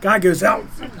Australia. Guy goes out,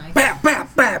 bap,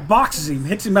 bap, bap, boxes him,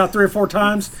 hits him about 3 or 4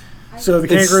 times. So the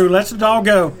kangaroo lets the dog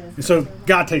go, and so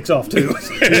guy takes off too.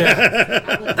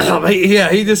 Yeah,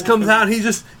 he just comes out. He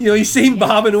just, he's seen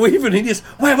bobbing and weaving. He just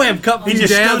wham, cut He these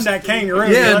just jabs. stunned that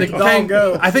kangaroo. Yeah, and and let the dog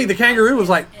go. I think the kangaroo was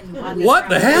like, "What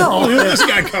the hell? Where did this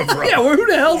guy come from? Yeah, who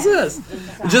the hell's this?"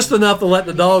 Just enough to let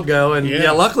the dog go, and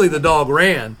Yeah. luckily the dog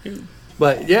ran.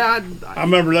 But yeah, I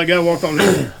remember that guy walked on.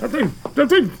 That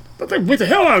thing beat the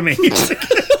hell out of me.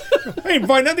 I ain't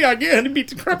find nothing again. He beat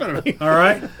the crap out of me. All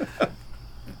right.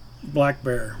 Black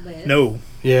bear. No,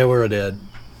 yeah, we're dead.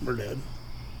 we're dead.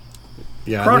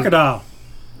 Yeah, Crocodile.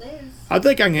 I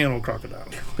think I can handle a crocodile.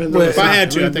 Well, if I had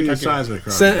to, I think the I could. size of the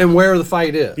crocodile. And where the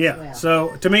fight is. Yeah.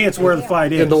 So to me, it's where the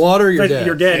fight is. In the water, you're dead.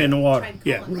 You're dead in the water.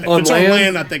 Yeah, if On it's land? on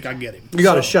land, I think I get him. You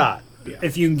got a shot.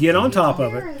 If you can get on top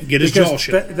of it, Get his because jaw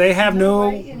shut. they have no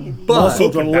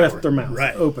muscle to Open lift power. their mouth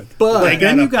Right. open. But They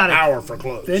then got you a gotta- power for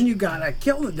close. Then you gotta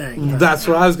kill the dang thing. That's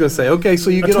what I was going to say. Okay,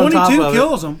 so you A get on top 22 of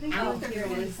kills them.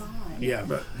 Yeah,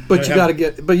 but you got to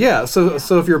get. But yeah, so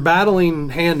if you're battling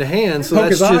hand to hand, so Poke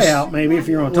that's his eye just. out, maybe if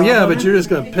you're on top. Well, yeah, of but him. you're just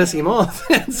going to piss him off.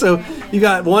 So you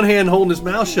got one hand holding his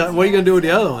mouth shut. And what are you going to do with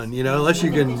the other one? Unless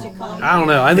you can. I don't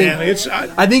know. I think. man, it's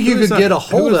I think you could get a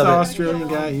Who hold was the of it. Australian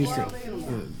guy who used to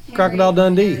Crocodile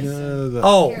Dundee. the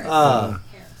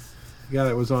guy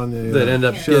that was on the That ended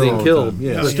up show getting all the killed. time.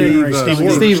 Yeah, No,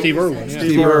 Steve Steve Irwin. Irwin.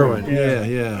 Steve Irwin.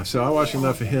 Yeah. So I watched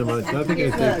enough of him. I think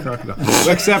I did crocodile,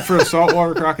 except for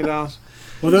saltwater crocodiles.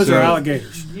 Well, those So- are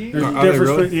alligators. There's a Are they difference.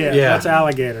 really? Between, yeah, Yeah. that's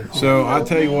alligator. So I'll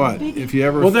tell you what, if you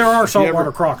ever Well, there are if you ever-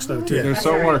 saltwater crocs though too. There's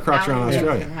saltwater crocs around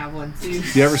Australia.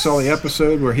 You ever saw the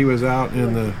episode where he was out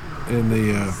in the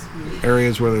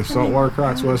areas where the saltwater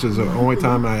crocs was? Is the only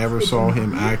time I ever saw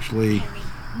him actually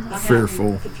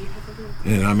fearful.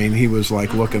 And I mean, he was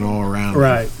like looking all around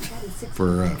Right.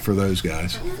 for those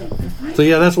guys. So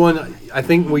yeah, that's one. I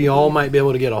think we all might be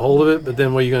able to get a hold of it, but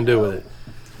then what are you going to do with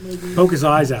it? Poke his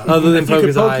eyes out. Other than if you poke could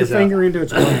his poke eyes your out. finger into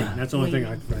its brain. That's the only thing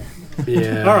I can think.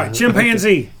 Yeah. All right,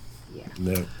 chimpanzee.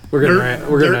 No. We're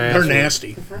They're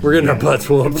nasty. We're getting our butts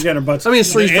whooped. We're getting our butts. I mean,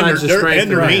 it's 3 times the strength.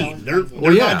 And they're right? mean.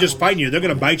 They're yeah. not just fighting you. They're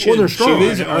going to bite you. Well, they're and strong.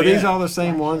 shoot you. Are these all the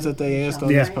same ones that they asked on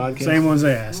yeah, this podcast? same ones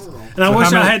they asked. And I So wish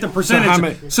how I many- had the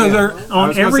percentage. So, They're I on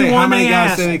was gonna every say, how one many they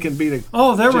guys asked. say they can beat a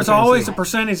Oh, there was chimpanzee? always a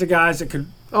percentage of guys that could.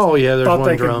 Oh yeah, there's Thought one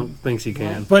they could- drunk thinks he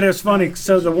can. But it's funny.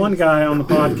 So the one guy on the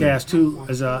podcast who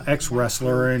is an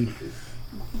ex-wrestler and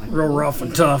real rough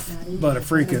and tough, but a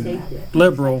freaking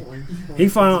liberal. He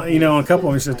finally, on a couple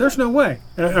of them, he said, "There's no way."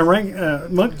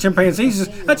 Monkey chimpanzee says,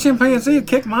 "That chimpanzee would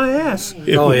kick my ass."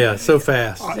 Oh yeah, so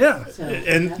fast. Yeah,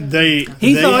 And he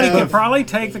they thought he have- could probably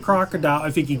take the crocodile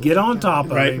if he could get on top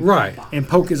of Right. him, Right. and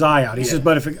poke his eye out. He says,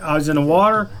 "But if I was in the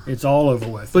water, it's all over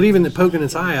with." But even the poking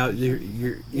its eye out,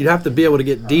 you'd have to be able to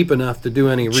get deep enough to do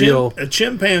any real. a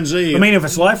chimpanzee. I mean, if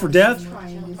it's life or death,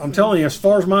 I'm telling you, as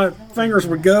far as my fingers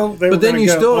would go, they were But then gonna you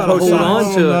go still on gotta both hold sides.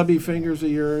 on Little to- nubby fingers of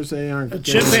yours, they aren't. a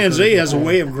chimpanzee has a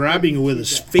way of grabbing you with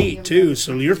his feet too.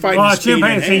 So you're fighting. Well, a his feet in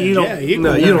chimpanzee, hand. you don't- Yeah, he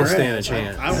No, can you win don't a stand a race.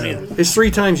 chance. I don't either. It's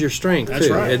 3 times your strength That's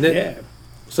too, right. isn't it? Yeah.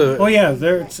 So Well, yeah,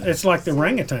 it's like the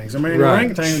orangutans. I mean, the Right.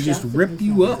 orangutan would just rip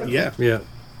you up. Yeah. yeah,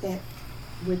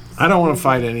 I don't want to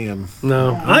fight any of them.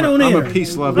 no. I don't I'm either. a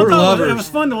peace I lover. thought lovers. It was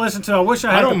fun to listen to. I wish I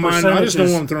had I don't the mind. I just don't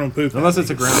percentages. want them throwing poop. Unless it's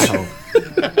a groundhog.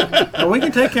 Well, we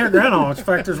can take care of groundhogs. In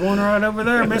fact, there's one right over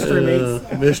there, mystery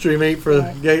meat. Mystery meat for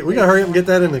the gate. We gotta hurry up and get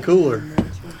that in the cooler.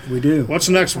 We do. What's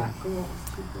the next one?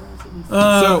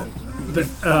 So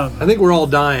I think we're all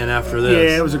dying after Yeah,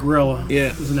 this. it was a gorilla. yeah,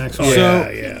 It was the next one. So-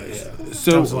 yeah.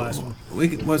 so That was the last one. we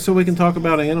can talk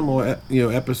about animal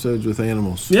episodes with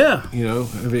animals. Yeah.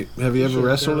 Have you ever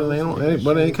wrestled an animal?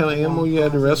 Any kind of animal you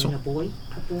had to wrestle?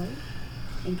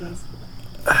 You guys?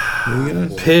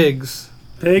 Pigs.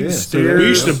 Pigs, Yeah, so steers. We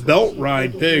used to belt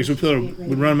ride pigs. We'd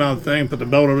run them out of the thing, put the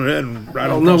belt over their head, and ride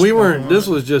Oh them. no, across we the weren't. farm. This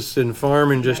was just in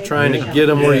farming, just trying to get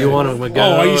them where you want them to go.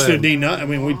 Oh, I used to and- denut. I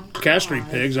mean, we castrate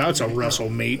pigs. That's a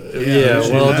wrestle meat. Yeah, we used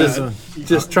to well, do that.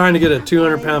 just trying to get a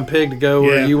 200-pound pig to go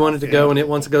where Yeah. you want it to go, and it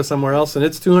wants to go somewhere else, and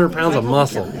it's 200 pounds of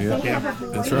muscle,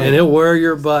 That's right. and it'll wear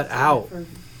your butt out.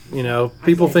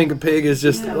 People think a pig is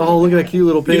just, oh, look at that cute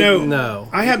little pig. No.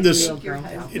 I have this,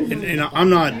 and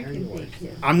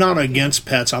I'm not against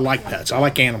pets. I like pets. I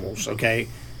like animals. Okay,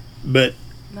 but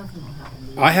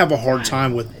I have a hard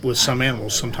time with some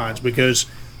animals sometimes because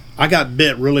I got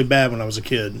bit really bad when I was a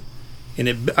kid,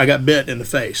 and I got bit in the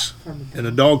face, and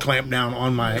the dog clamped down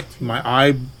on my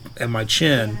eye and my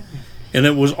chin, and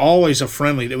it was always a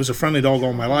friendly dog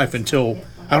all my life until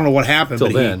I don't know what happened. Till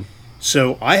but then.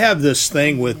 So I have this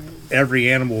thing with every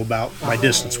animal about my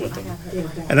distance with them.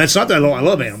 And that's not that I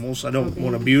love animals. I don't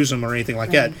want to abuse them or anything like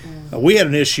that. We had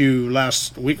an issue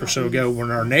last week or so ago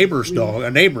when our neighbor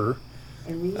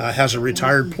has a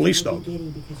retired police dog.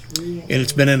 And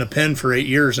it's been in a pen for 8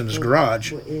 years in his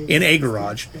garage, in a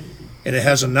garage. And it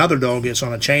has another dog that's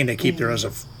on a chain they keep there as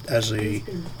a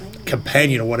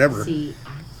companion or whatever.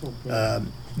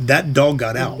 That dog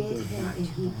got out.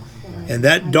 And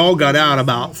that dog got out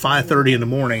about 5:30 in the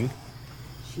morning,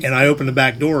 and I opened the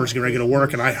back doors, getting ready to go to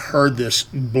work, and I heard this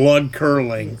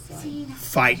blood-curdling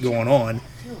fight going on.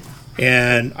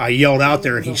 And I yelled out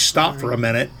there, and he stopped for a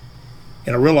minute,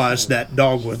 and I realized that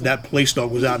police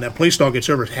dog was out, and that police dog gets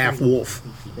over as half wolf.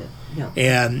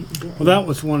 And Well, that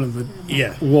was one of the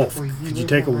yeah, wolf. Could you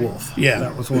take a wolf? Yeah.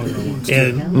 That was one of the ones.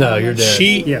 and No, you're dead.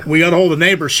 Yeah. we got a hold of the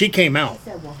neighbor. She came out.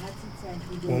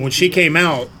 When she came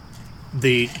out,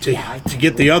 to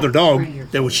get the other dog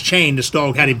that was chained, this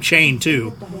dog had him chained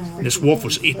too. And this wolf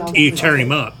was tearing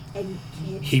him up.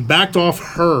 He backed off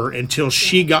her until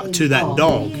she got to that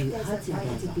dog.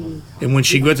 And when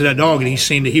she got to that dog and he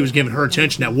seen that he was giving her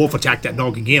attention, that wolf attacked that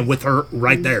dog again with her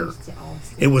right there.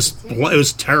 It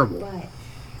was terrible.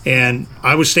 And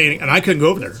I was standing, and I couldn't go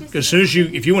over there because as soon as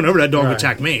if you went over, that dog would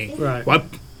attack me. Right. Well,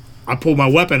 I pulled my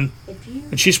weapon,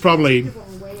 and she's probably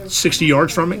 60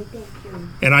 yards from me.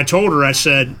 And I told her, I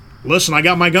said, "Listen, I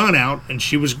got my gun out," and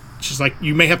she's like,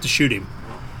 "You may have to shoot him."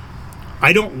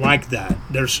 I don't like that.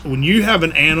 When you have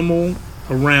an animal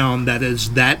around that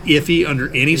is that iffy under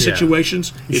any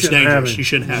situations, it's shouldn't have dangerous. him. You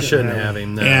shouldn't have You it. shouldn't have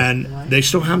him. No. And they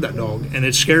still have that dog, and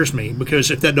it scares me because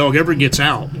if that dog ever gets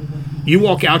out, you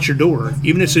walk out your door,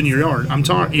 even if it's in your yard,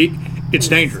 it's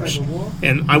dangerous,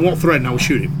 and I won't threaten. I will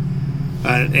shoot him.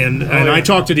 And I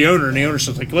talked to the owner, and the owner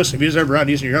says, like, listen, if he's ever out,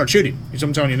 he's in your yard, shoot him.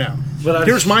 I'm telling you now. But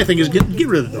here's my thing: is get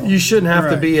rid of the dog. You shouldn't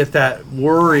have to be at that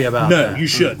worry about that. No, you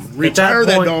shouldn't. Retire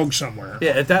that dog somewhere.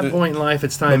 Yeah, at that point in life,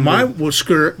 it's time.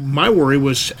 My worry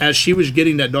was as she was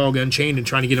getting that dog unchained and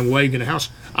trying to get him away in the house,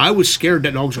 I was scared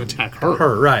that dog was going to attack her.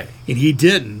 Her, right. And he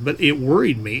didn't, but it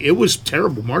worried me. It was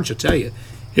terrible, Marge, I tell you.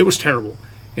 It was terrible.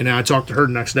 And I talked to her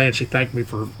the next day, and she thanked me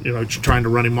for, trying to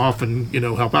run him off and,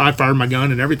 help out. I fired my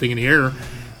gun and everything in the air,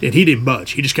 and he didn't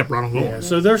budge. He just kept right on going. Yeah,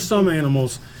 so there's some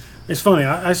animals. It's funny.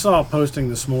 I saw a posting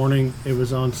this morning. It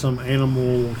was on some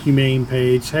animal humane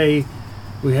page. Hey,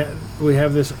 we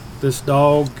have this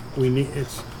dog.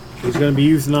 He's going to be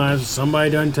euthanized.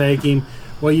 Somebody doesn't take him.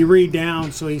 Well, you read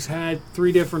down. So he's had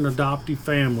 3 different adoptive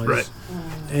families, right?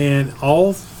 And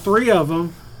all 3 of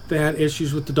them, they had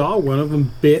issues with the dog. One of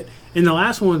them bit. And the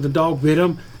last one, the dog bit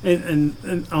him, and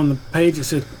on the page it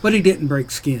said, but he didn't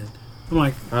break skin. I'm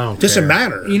like, doesn't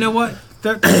matter. You know what?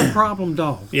 That's a problem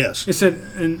dog. Yes. It said,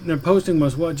 and their posting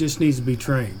was, well, it just needs to be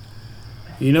trained.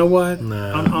 You know what?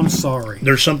 No. I'm sorry.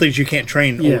 There's some things you can't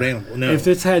train old animal. No. If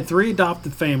it's had 3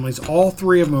 adopted families, all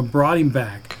 3 of them have brought him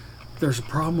back, there's a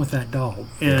problem with that dog.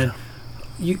 And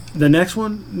the next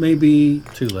one may be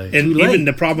too late. And even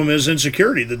the problem is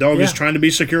insecurity. The dog is trying to be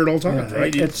secure at all times,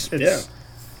 right?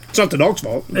 It's not the dog's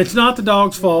fault. It's not the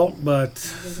dog's fault, but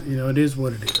it is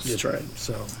what it is. That's right.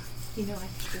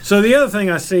 So the other thing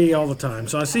I see all the time,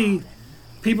 I see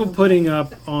people putting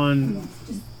up on,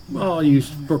 I'll use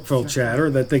Brookville chatter,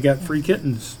 that they got free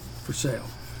kittens for sale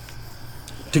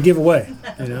to give away.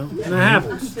 And that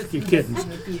happens. Get kittens,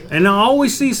 and I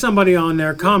always see somebody on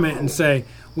there comment and say,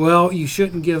 well, you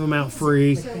shouldn't give them out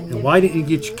free. And why didn't you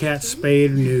get your cat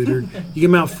spayed or neutered? You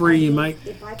give them out free, you might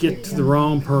get to the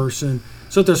wrong person.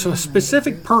 So there's a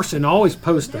specific person always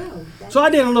post that. So I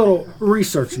did a little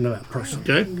research into that person.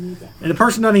 Okay. And the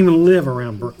person doesn't even live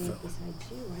around Brookville.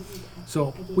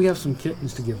 So we have some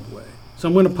kittens to give away. So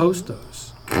I'm going to post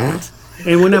those.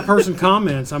 And when that person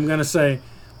comments, I'm going to say,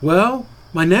 well,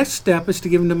 my next step is to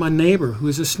give them to my neighbor who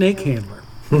is a snake handler.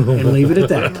 And leave it at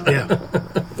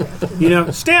that.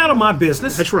 Yeah. Stay out of my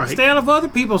business. That's right. Stay out of other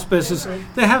people's business.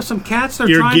 They have some cats they're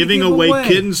You're trying to giving give away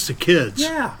kittens to kids.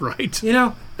 Yeah. Right.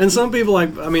 And some people, I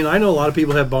know a lot of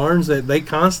people have barns that they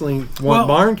constantly want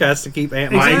barn cats to keep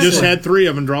animals. I just had 3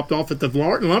 of them dropped off at the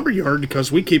lumber yard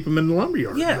because we keep them in the lumber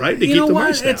yard, right? To keep the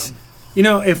mice down.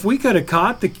 If we could have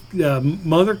caught the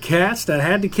mother cats that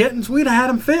had the kittens, we'd have had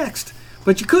them fixed.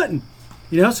 But you couldn't.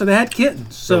 So they had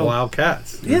kittens. So they're wild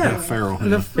cats. Yeah. They're feral.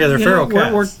 They're feral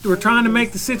cats. We're trying to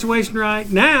make the situation right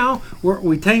now.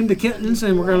 We tamed the kittens,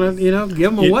 and we're going to,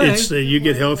 give them away. It's you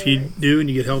get hell if you do, and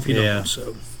you get hell if you don't.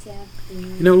 So.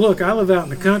 Look, I live out in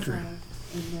the country.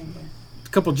 A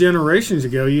couple generations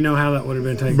ago, how that would have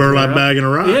been taken care of. Burlap bag and a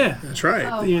rock. Yeah. That's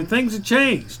right. Things have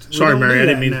changed. Sorry, Mary, I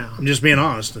didn't mean. I'm just being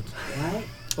honest.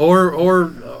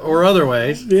 Or other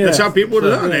ways. Yeah. That's how people would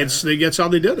have done it. That's how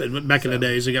they did it back in the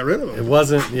days. They got rid of them. It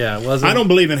wasn't. I don't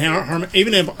believe in harm.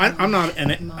 Even if I'm not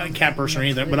a cat person or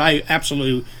anything, but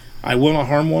I will not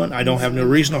harm one. I don't have no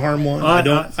reason to harm one. I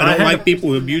don't like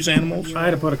people who abuse animals. I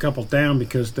had to put a couple down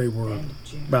because they were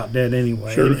about dead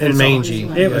anyway. Sure. And mangy.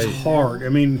 It was hard. I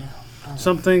mean,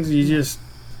 some things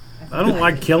I don't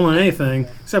like killing anything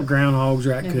except groundhogs,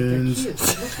 raccoons.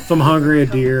 If I'm hungry, a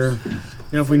deer.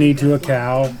 If we need to, a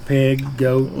cow, pig,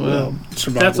 goat. Well,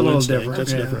 that's a little different.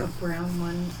 That's different.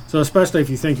 So especially if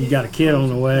you think you got a kid on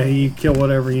the way, you kill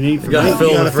whatever you need. You got to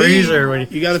fill the freezer.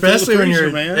 Especially when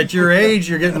you're man. at your age,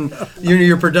 you're getting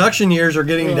your production years are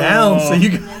getting down. So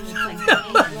you.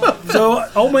 So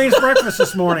Old Main's breakfast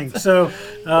this morning. So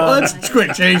let's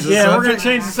quick change the subject. Yeah, we're going to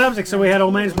change the subject. So we had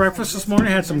Old Main's breakfast this morning.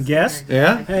 Had some guests.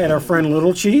 Yeah. Had our friend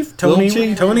Little Chief.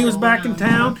 Tony was back in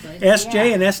town.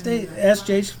 SJ and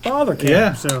SJ's father came.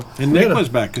 Yeah. So and Nick was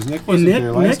back because Nick wasn't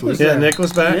there last week. Yeah, Nick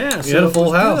was back. Yeah, he had a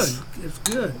full house. It's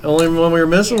good. The only one we were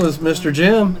missing was Mr.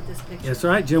 Jim. That's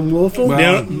right, Jim Wolfel.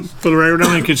 Now, for the record,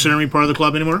 don't consider me part of the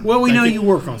club anymore. Well, we know you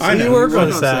work on Saturday. You work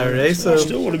on Saturday, so I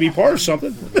still want to be part of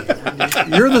something.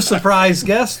 You're the surprise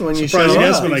guest when you show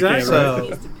up.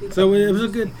 Exactly. So it was a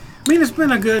good. It's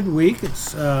been a good week.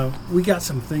 It's we got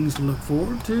some things to look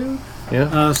forward to.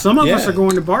 Yeah. Some of us are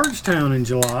going to Bardstown in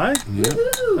July.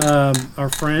 Yeah. Our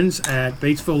friends at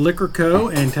Batesville Liquor Co.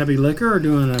 and Tubby Liquor are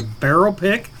doing a barrel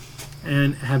pick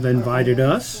and have invited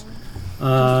us.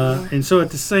 And so at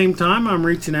the same time, I'm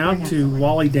reaching out to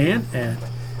Wally Dant at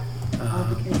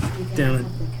down at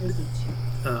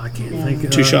I can't think of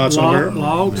Two Shots on Air.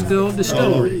 Logsville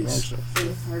Distilleries.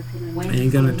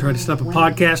 And going to try to set up a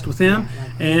podcast with him.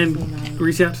 and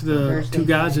reach out to the two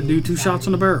guys that do Two Shots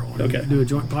on the Barrel. Okay. Do a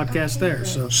joint podcast there.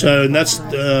 So and that's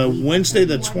Wednesday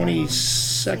the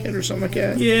 22nd or something like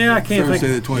that. yeah, I can't Thursday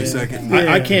think. the 22nd.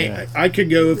 Yeah. I can't. I could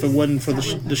go if it wasn't for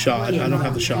the shot. I don't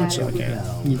have the shot, so I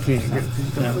can't. You can't get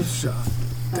the shot.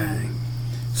 Dang.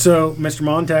 So Mr.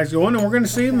 Montag's going, and we're going to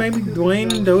see maybe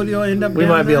Dwayne and Dodie will end up. We down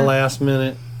might be a there. last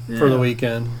minute for the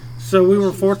weekend. So we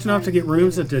were fortunate enough to get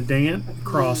rooms at the Dant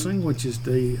Crossing, which is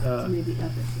the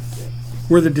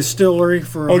where the distillery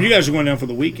for. Oh, you guys are going down for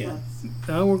the weekend.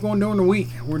 We're going during the week.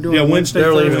 We're doing Yeah, Wednesday,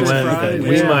 They're leaving Thursday, Wednesday. Friday.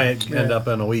 We Yeah. might end up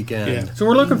on a weekend. Yeah. So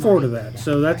we're looking forward to that.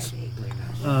 So that's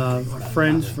our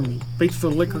friends from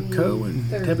Batesville Liquor Co. and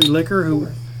Tebby Liquor, who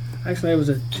actually I was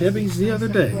at Tebby's the other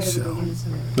day. So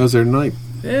Those are night.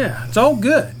 yeah, it's all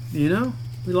good. You know,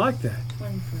 we like that.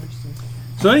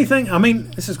 So anything? I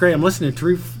mean, this is great. I'm listening to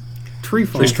Tree Farm.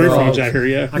 There's tree frogs out here,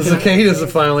 yeah. The cicadas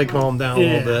have finally calmed down a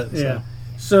little bit. Yeah.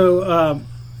 So,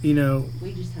 you know,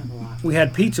 we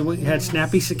had pizza. We had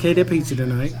Snappy Cicada pizza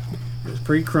tonight. It was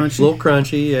pretty crunchy. A little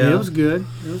crunchy, yeah. It was good.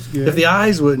 It was good. If the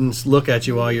eyes wouldn't look at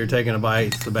you while you're taking a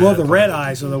bite, it's the bad well, the part. red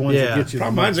eyes are the ones Yeah. that get you.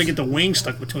 Problem is I get the wing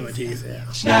stuck between my teeth.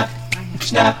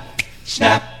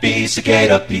 Snappy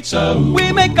Cicada Pizza.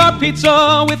 We make our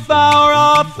pizza with our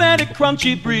authentic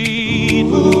crunchy breed.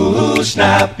 Ooh,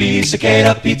 Snappy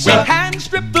Cicada Pizza. We hand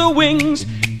strip the wings,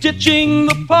 ditching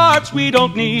the parts we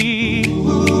don't need.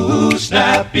 Ooh,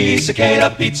 Snappy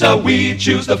Cicada Pizza. We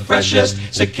choose the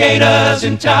freshest cicadas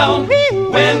in town.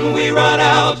 When we run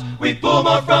out, we pull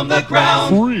more from the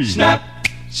ground.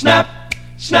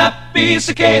 Snappy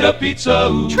Cicada Pizza.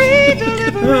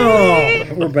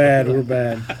 Oh, we're bad. We're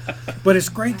bad. But it's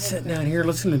great sitting down here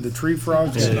listening to the tree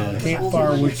frogs and a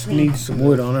campfire, which needs some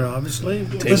wood on it, obviously.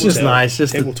 This is nice.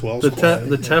 Just Table 12 's the quiet.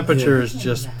 the temperature is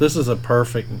just. This is a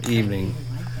perfect evening.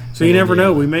 So you never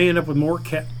know. We may end up with more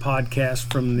podcasts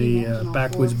from the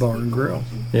Backwoods Bar and Grill.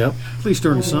 Yep. At least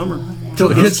during the summer. Till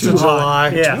it gets to too hot. July.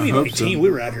 Yeah. 2019, we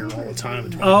were out here all the time.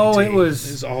 In Oh, 2019. it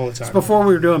was all the time. before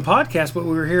we were doing podcasts, but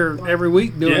we were here every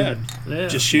week doing. Yeah.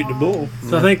 Just shooting the bull.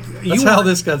 So I think That's you how weren't-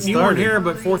 this got You weren't started. here,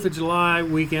 but 4th of July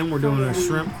weekend we're doing a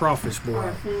shrimp crawfish boil.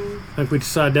 I think we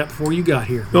decided that before you got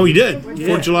here. Oh, you did? 4th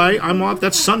Yeah. of July, I'm off.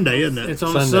 That's Sunday, isn't it? It's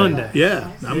on Sunday. Sunday. yeah,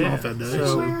 I'm Yeah. off that day.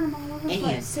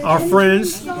 So our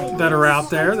friends that are out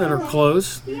there that are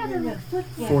close,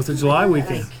 4th of July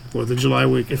weekend. 4th of July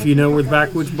weekend. If you know where the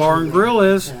Backwoods Bar and Grill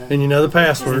is, And you know the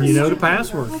password. you know the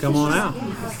password. Come on out.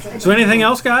 So anything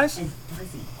else, guys?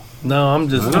 No, I'm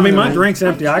just. I mean, my drink's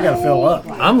empty. I got to fill up.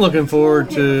 I'm looking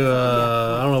forward to.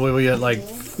 I don't know what we got like.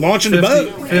 Launching the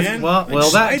 50, boat, 50 man. well,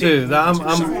 that Exciting.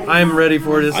 too. I'm ready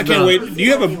for this. I can't wait. Do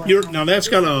you have now that's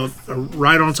got a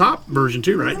right on top version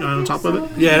too, right? Right on top of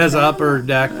it. Yeah, it has an upper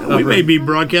deck. We may be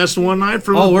broadcasting one night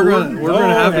from. Oh, the we're board.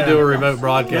 gonna have to do a remote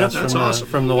broadcast Yeah, that's from awesome.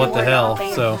 from the What the Hell.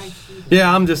 So,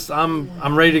 yeah,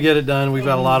 I'm ready to get it done. We've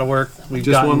got a lot of work. We've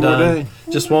Just gotten one more done. day.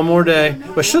 Just one more day.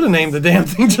 But should have named the damn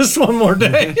thing Just One More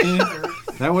Day.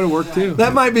 That would have worked too.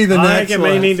 That might be the I next think it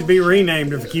may one. need to be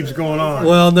renamed if it keeps going on.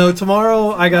 Well, no,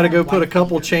 tomorrow I got to go put a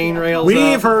couple chain rails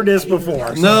We've up. heard this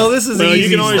before. so- No, this is Well, easy you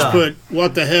can always stuff. put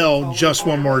 "What the hell?" Just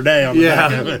one more day on the Yeah.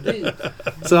 back of it.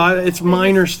 So it's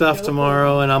minor stuff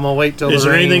tomorrow, and I'm gonna wait till Is the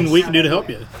there rains. anything we can do to help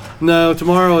you? No,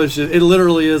 tomorrow is just, it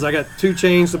literally is. I got 2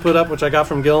 chains to put up, which I got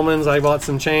from Gilman's. I bought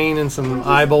some chain and some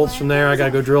eye bolts from there. I got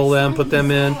to go drill them, put them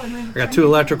in. I got 2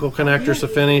 electrical connectors to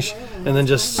finish, and then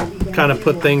just kind of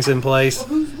put things in place.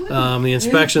 The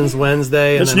inspection's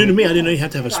Wednesday. And That's then, new to me. I didn't know you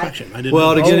had to have inspection. I didn't.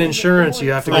 well, know. to get insurance,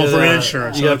 you have to Oh, get for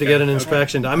insurance, You have to okay. get an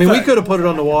inspection. I mean, we could have put it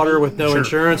on the water with no Sure,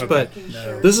 insurance, okay.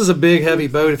 but this is a big, heavy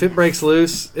boat. If it breaks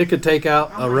loose, it could take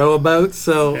out a row of boats.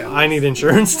 So I need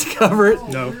insurance to cover it.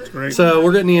 No, it's great. So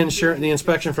we're getting the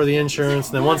inspection for the insurance.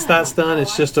 And then once that's done,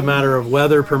 it's just a matter of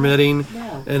weather permitting,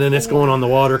 and then it's going on the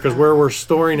water because where we're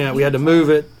storing it, we had to move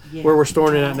it. Where we're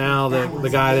storing it at now, the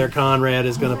guy there, Conrad,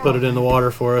 is going to put it in the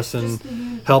water for us and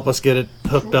help us get it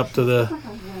hooked up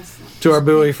to our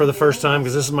buoy for the first time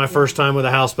because this is my first time with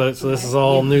a houseboat, so this is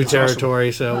all new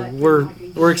territory. So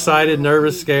we're excited,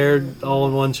 nervous, scared, all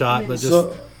in one shot. But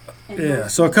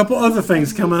just So a couple other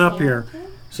things coming up here.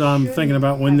 So I'm thinking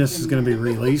about when this is going to be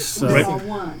released. So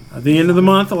at the end of the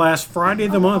month, the last Friday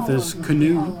of the month is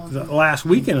Canoe. The last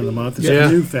weekend of the month is Yeah.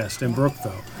 Canoe Fest in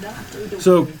Brookville.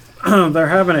 So they're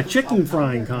having a chicken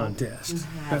frying contest.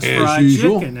 That's fried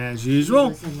usual. chicken as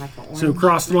usual. So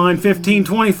Cross the Line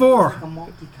 1524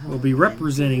 will be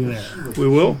representing there. we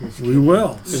will. We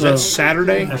will. Is So that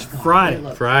Saturday? that's Friday.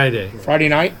 Friday Friday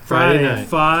night? Friday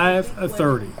Friday night. at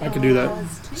 5:30. I can do that.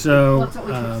 So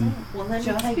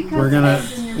we're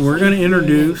gonna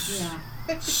introduce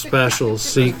special the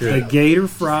secret. Gator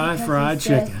Fry fried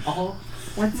chicken.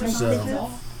 So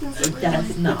It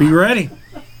does not. be ready.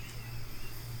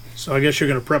 So I guess you're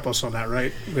going to prep us on that,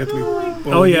 right? We have to be.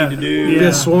 What Oh, we yeah. Need to do. Yeah.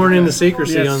 Get sworn into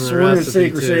secrecy Yeah, on the sworn in recipe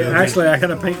secrecy. too. Actually, I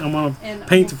gotta paint. I'm gonna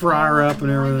paint the fryer up and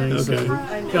everything. Okay. So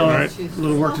got All right. a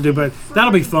little work to do, but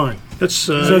that'll be fun. That's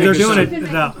So they're doing it.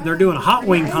 They're doing a hot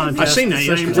wing contest. I seen at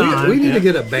that the same yesterday. time. We need to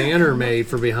get a banner made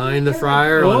for behind the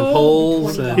fryer on Oh.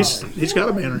 poles. And He's got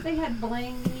a banner. They had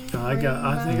Blaney. I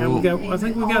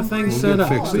think we got things We'll set get up.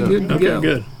 fixed We'll up. be good to Okay, go.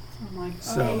 good.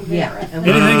 So Yeah. And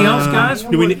anything else, guys?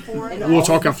 Do we? We'll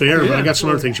talk off the air, but I got some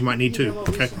other things you might need too.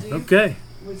 Okay. Okay.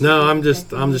 no, I'm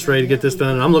just ready to get this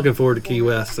done. And I'm looking forward to Key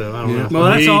West. So I don't know. Well,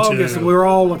 that's Me August, too. and we're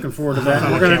all looking forward to that.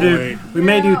 I We're going can't to wait. we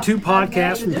may do 2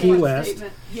 podcasts from Key West.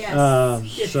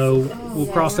 So we'll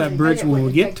cross that bridge when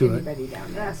we get to it.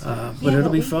 But it'll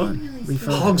be fun.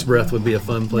 Hog's Breath would be a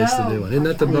fun place to do one. Isn't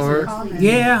that the bar?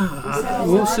 Yeah,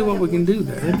 we'll see what we can do I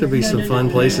there. think there'd be some fun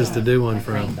places to do one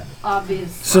from.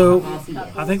 So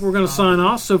I think we're going to sign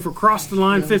off. So for Cross the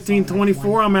Line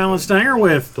 1524, I'm Alan Stanger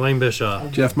with, Dwayne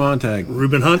Bischoff. Jeff Montag.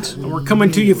 Reuben Hunt. and we're coming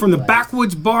to you from the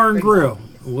Backwoods Bar and Grill.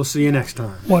 We'll see you next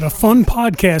time. What a fun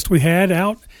podcast we had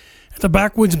out at the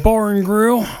Backwoods Bar and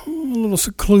Grill, a little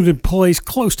secluded place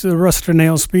close to the Rusted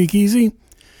Nail Speakeasy.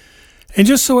 And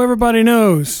just so everybody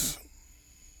knows,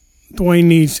 Dwayne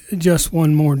needs just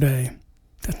one more day.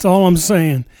 That's all I'm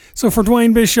saying. So for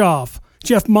Dwayne Bischoff,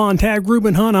 Jeff Montag,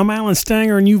 Reuben Hunt, I'm Alan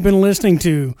Stanger, and you've been listening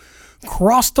to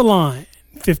Cross the Line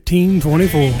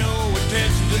 1524. No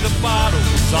attention to the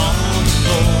bottles on the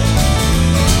floor.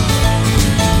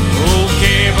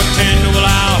 Okay, bartender, well,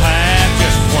 I'll have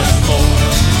just one more.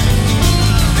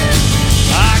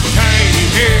 I came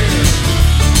here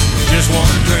just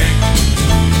one drink,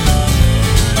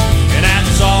 and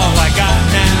that's all I got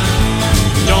now,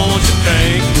 don't you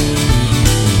think?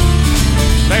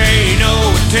 There ain't no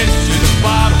attention to the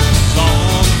bottles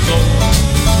on the floor.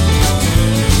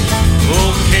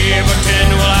 Okay,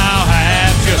 bartender, well, I'll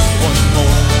have just one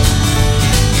more.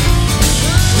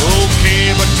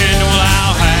 Okay, bartender, well,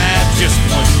 I'll have just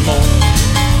one more.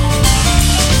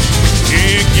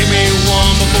 Yeah, give me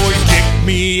one before you kick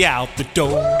me out the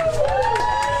door.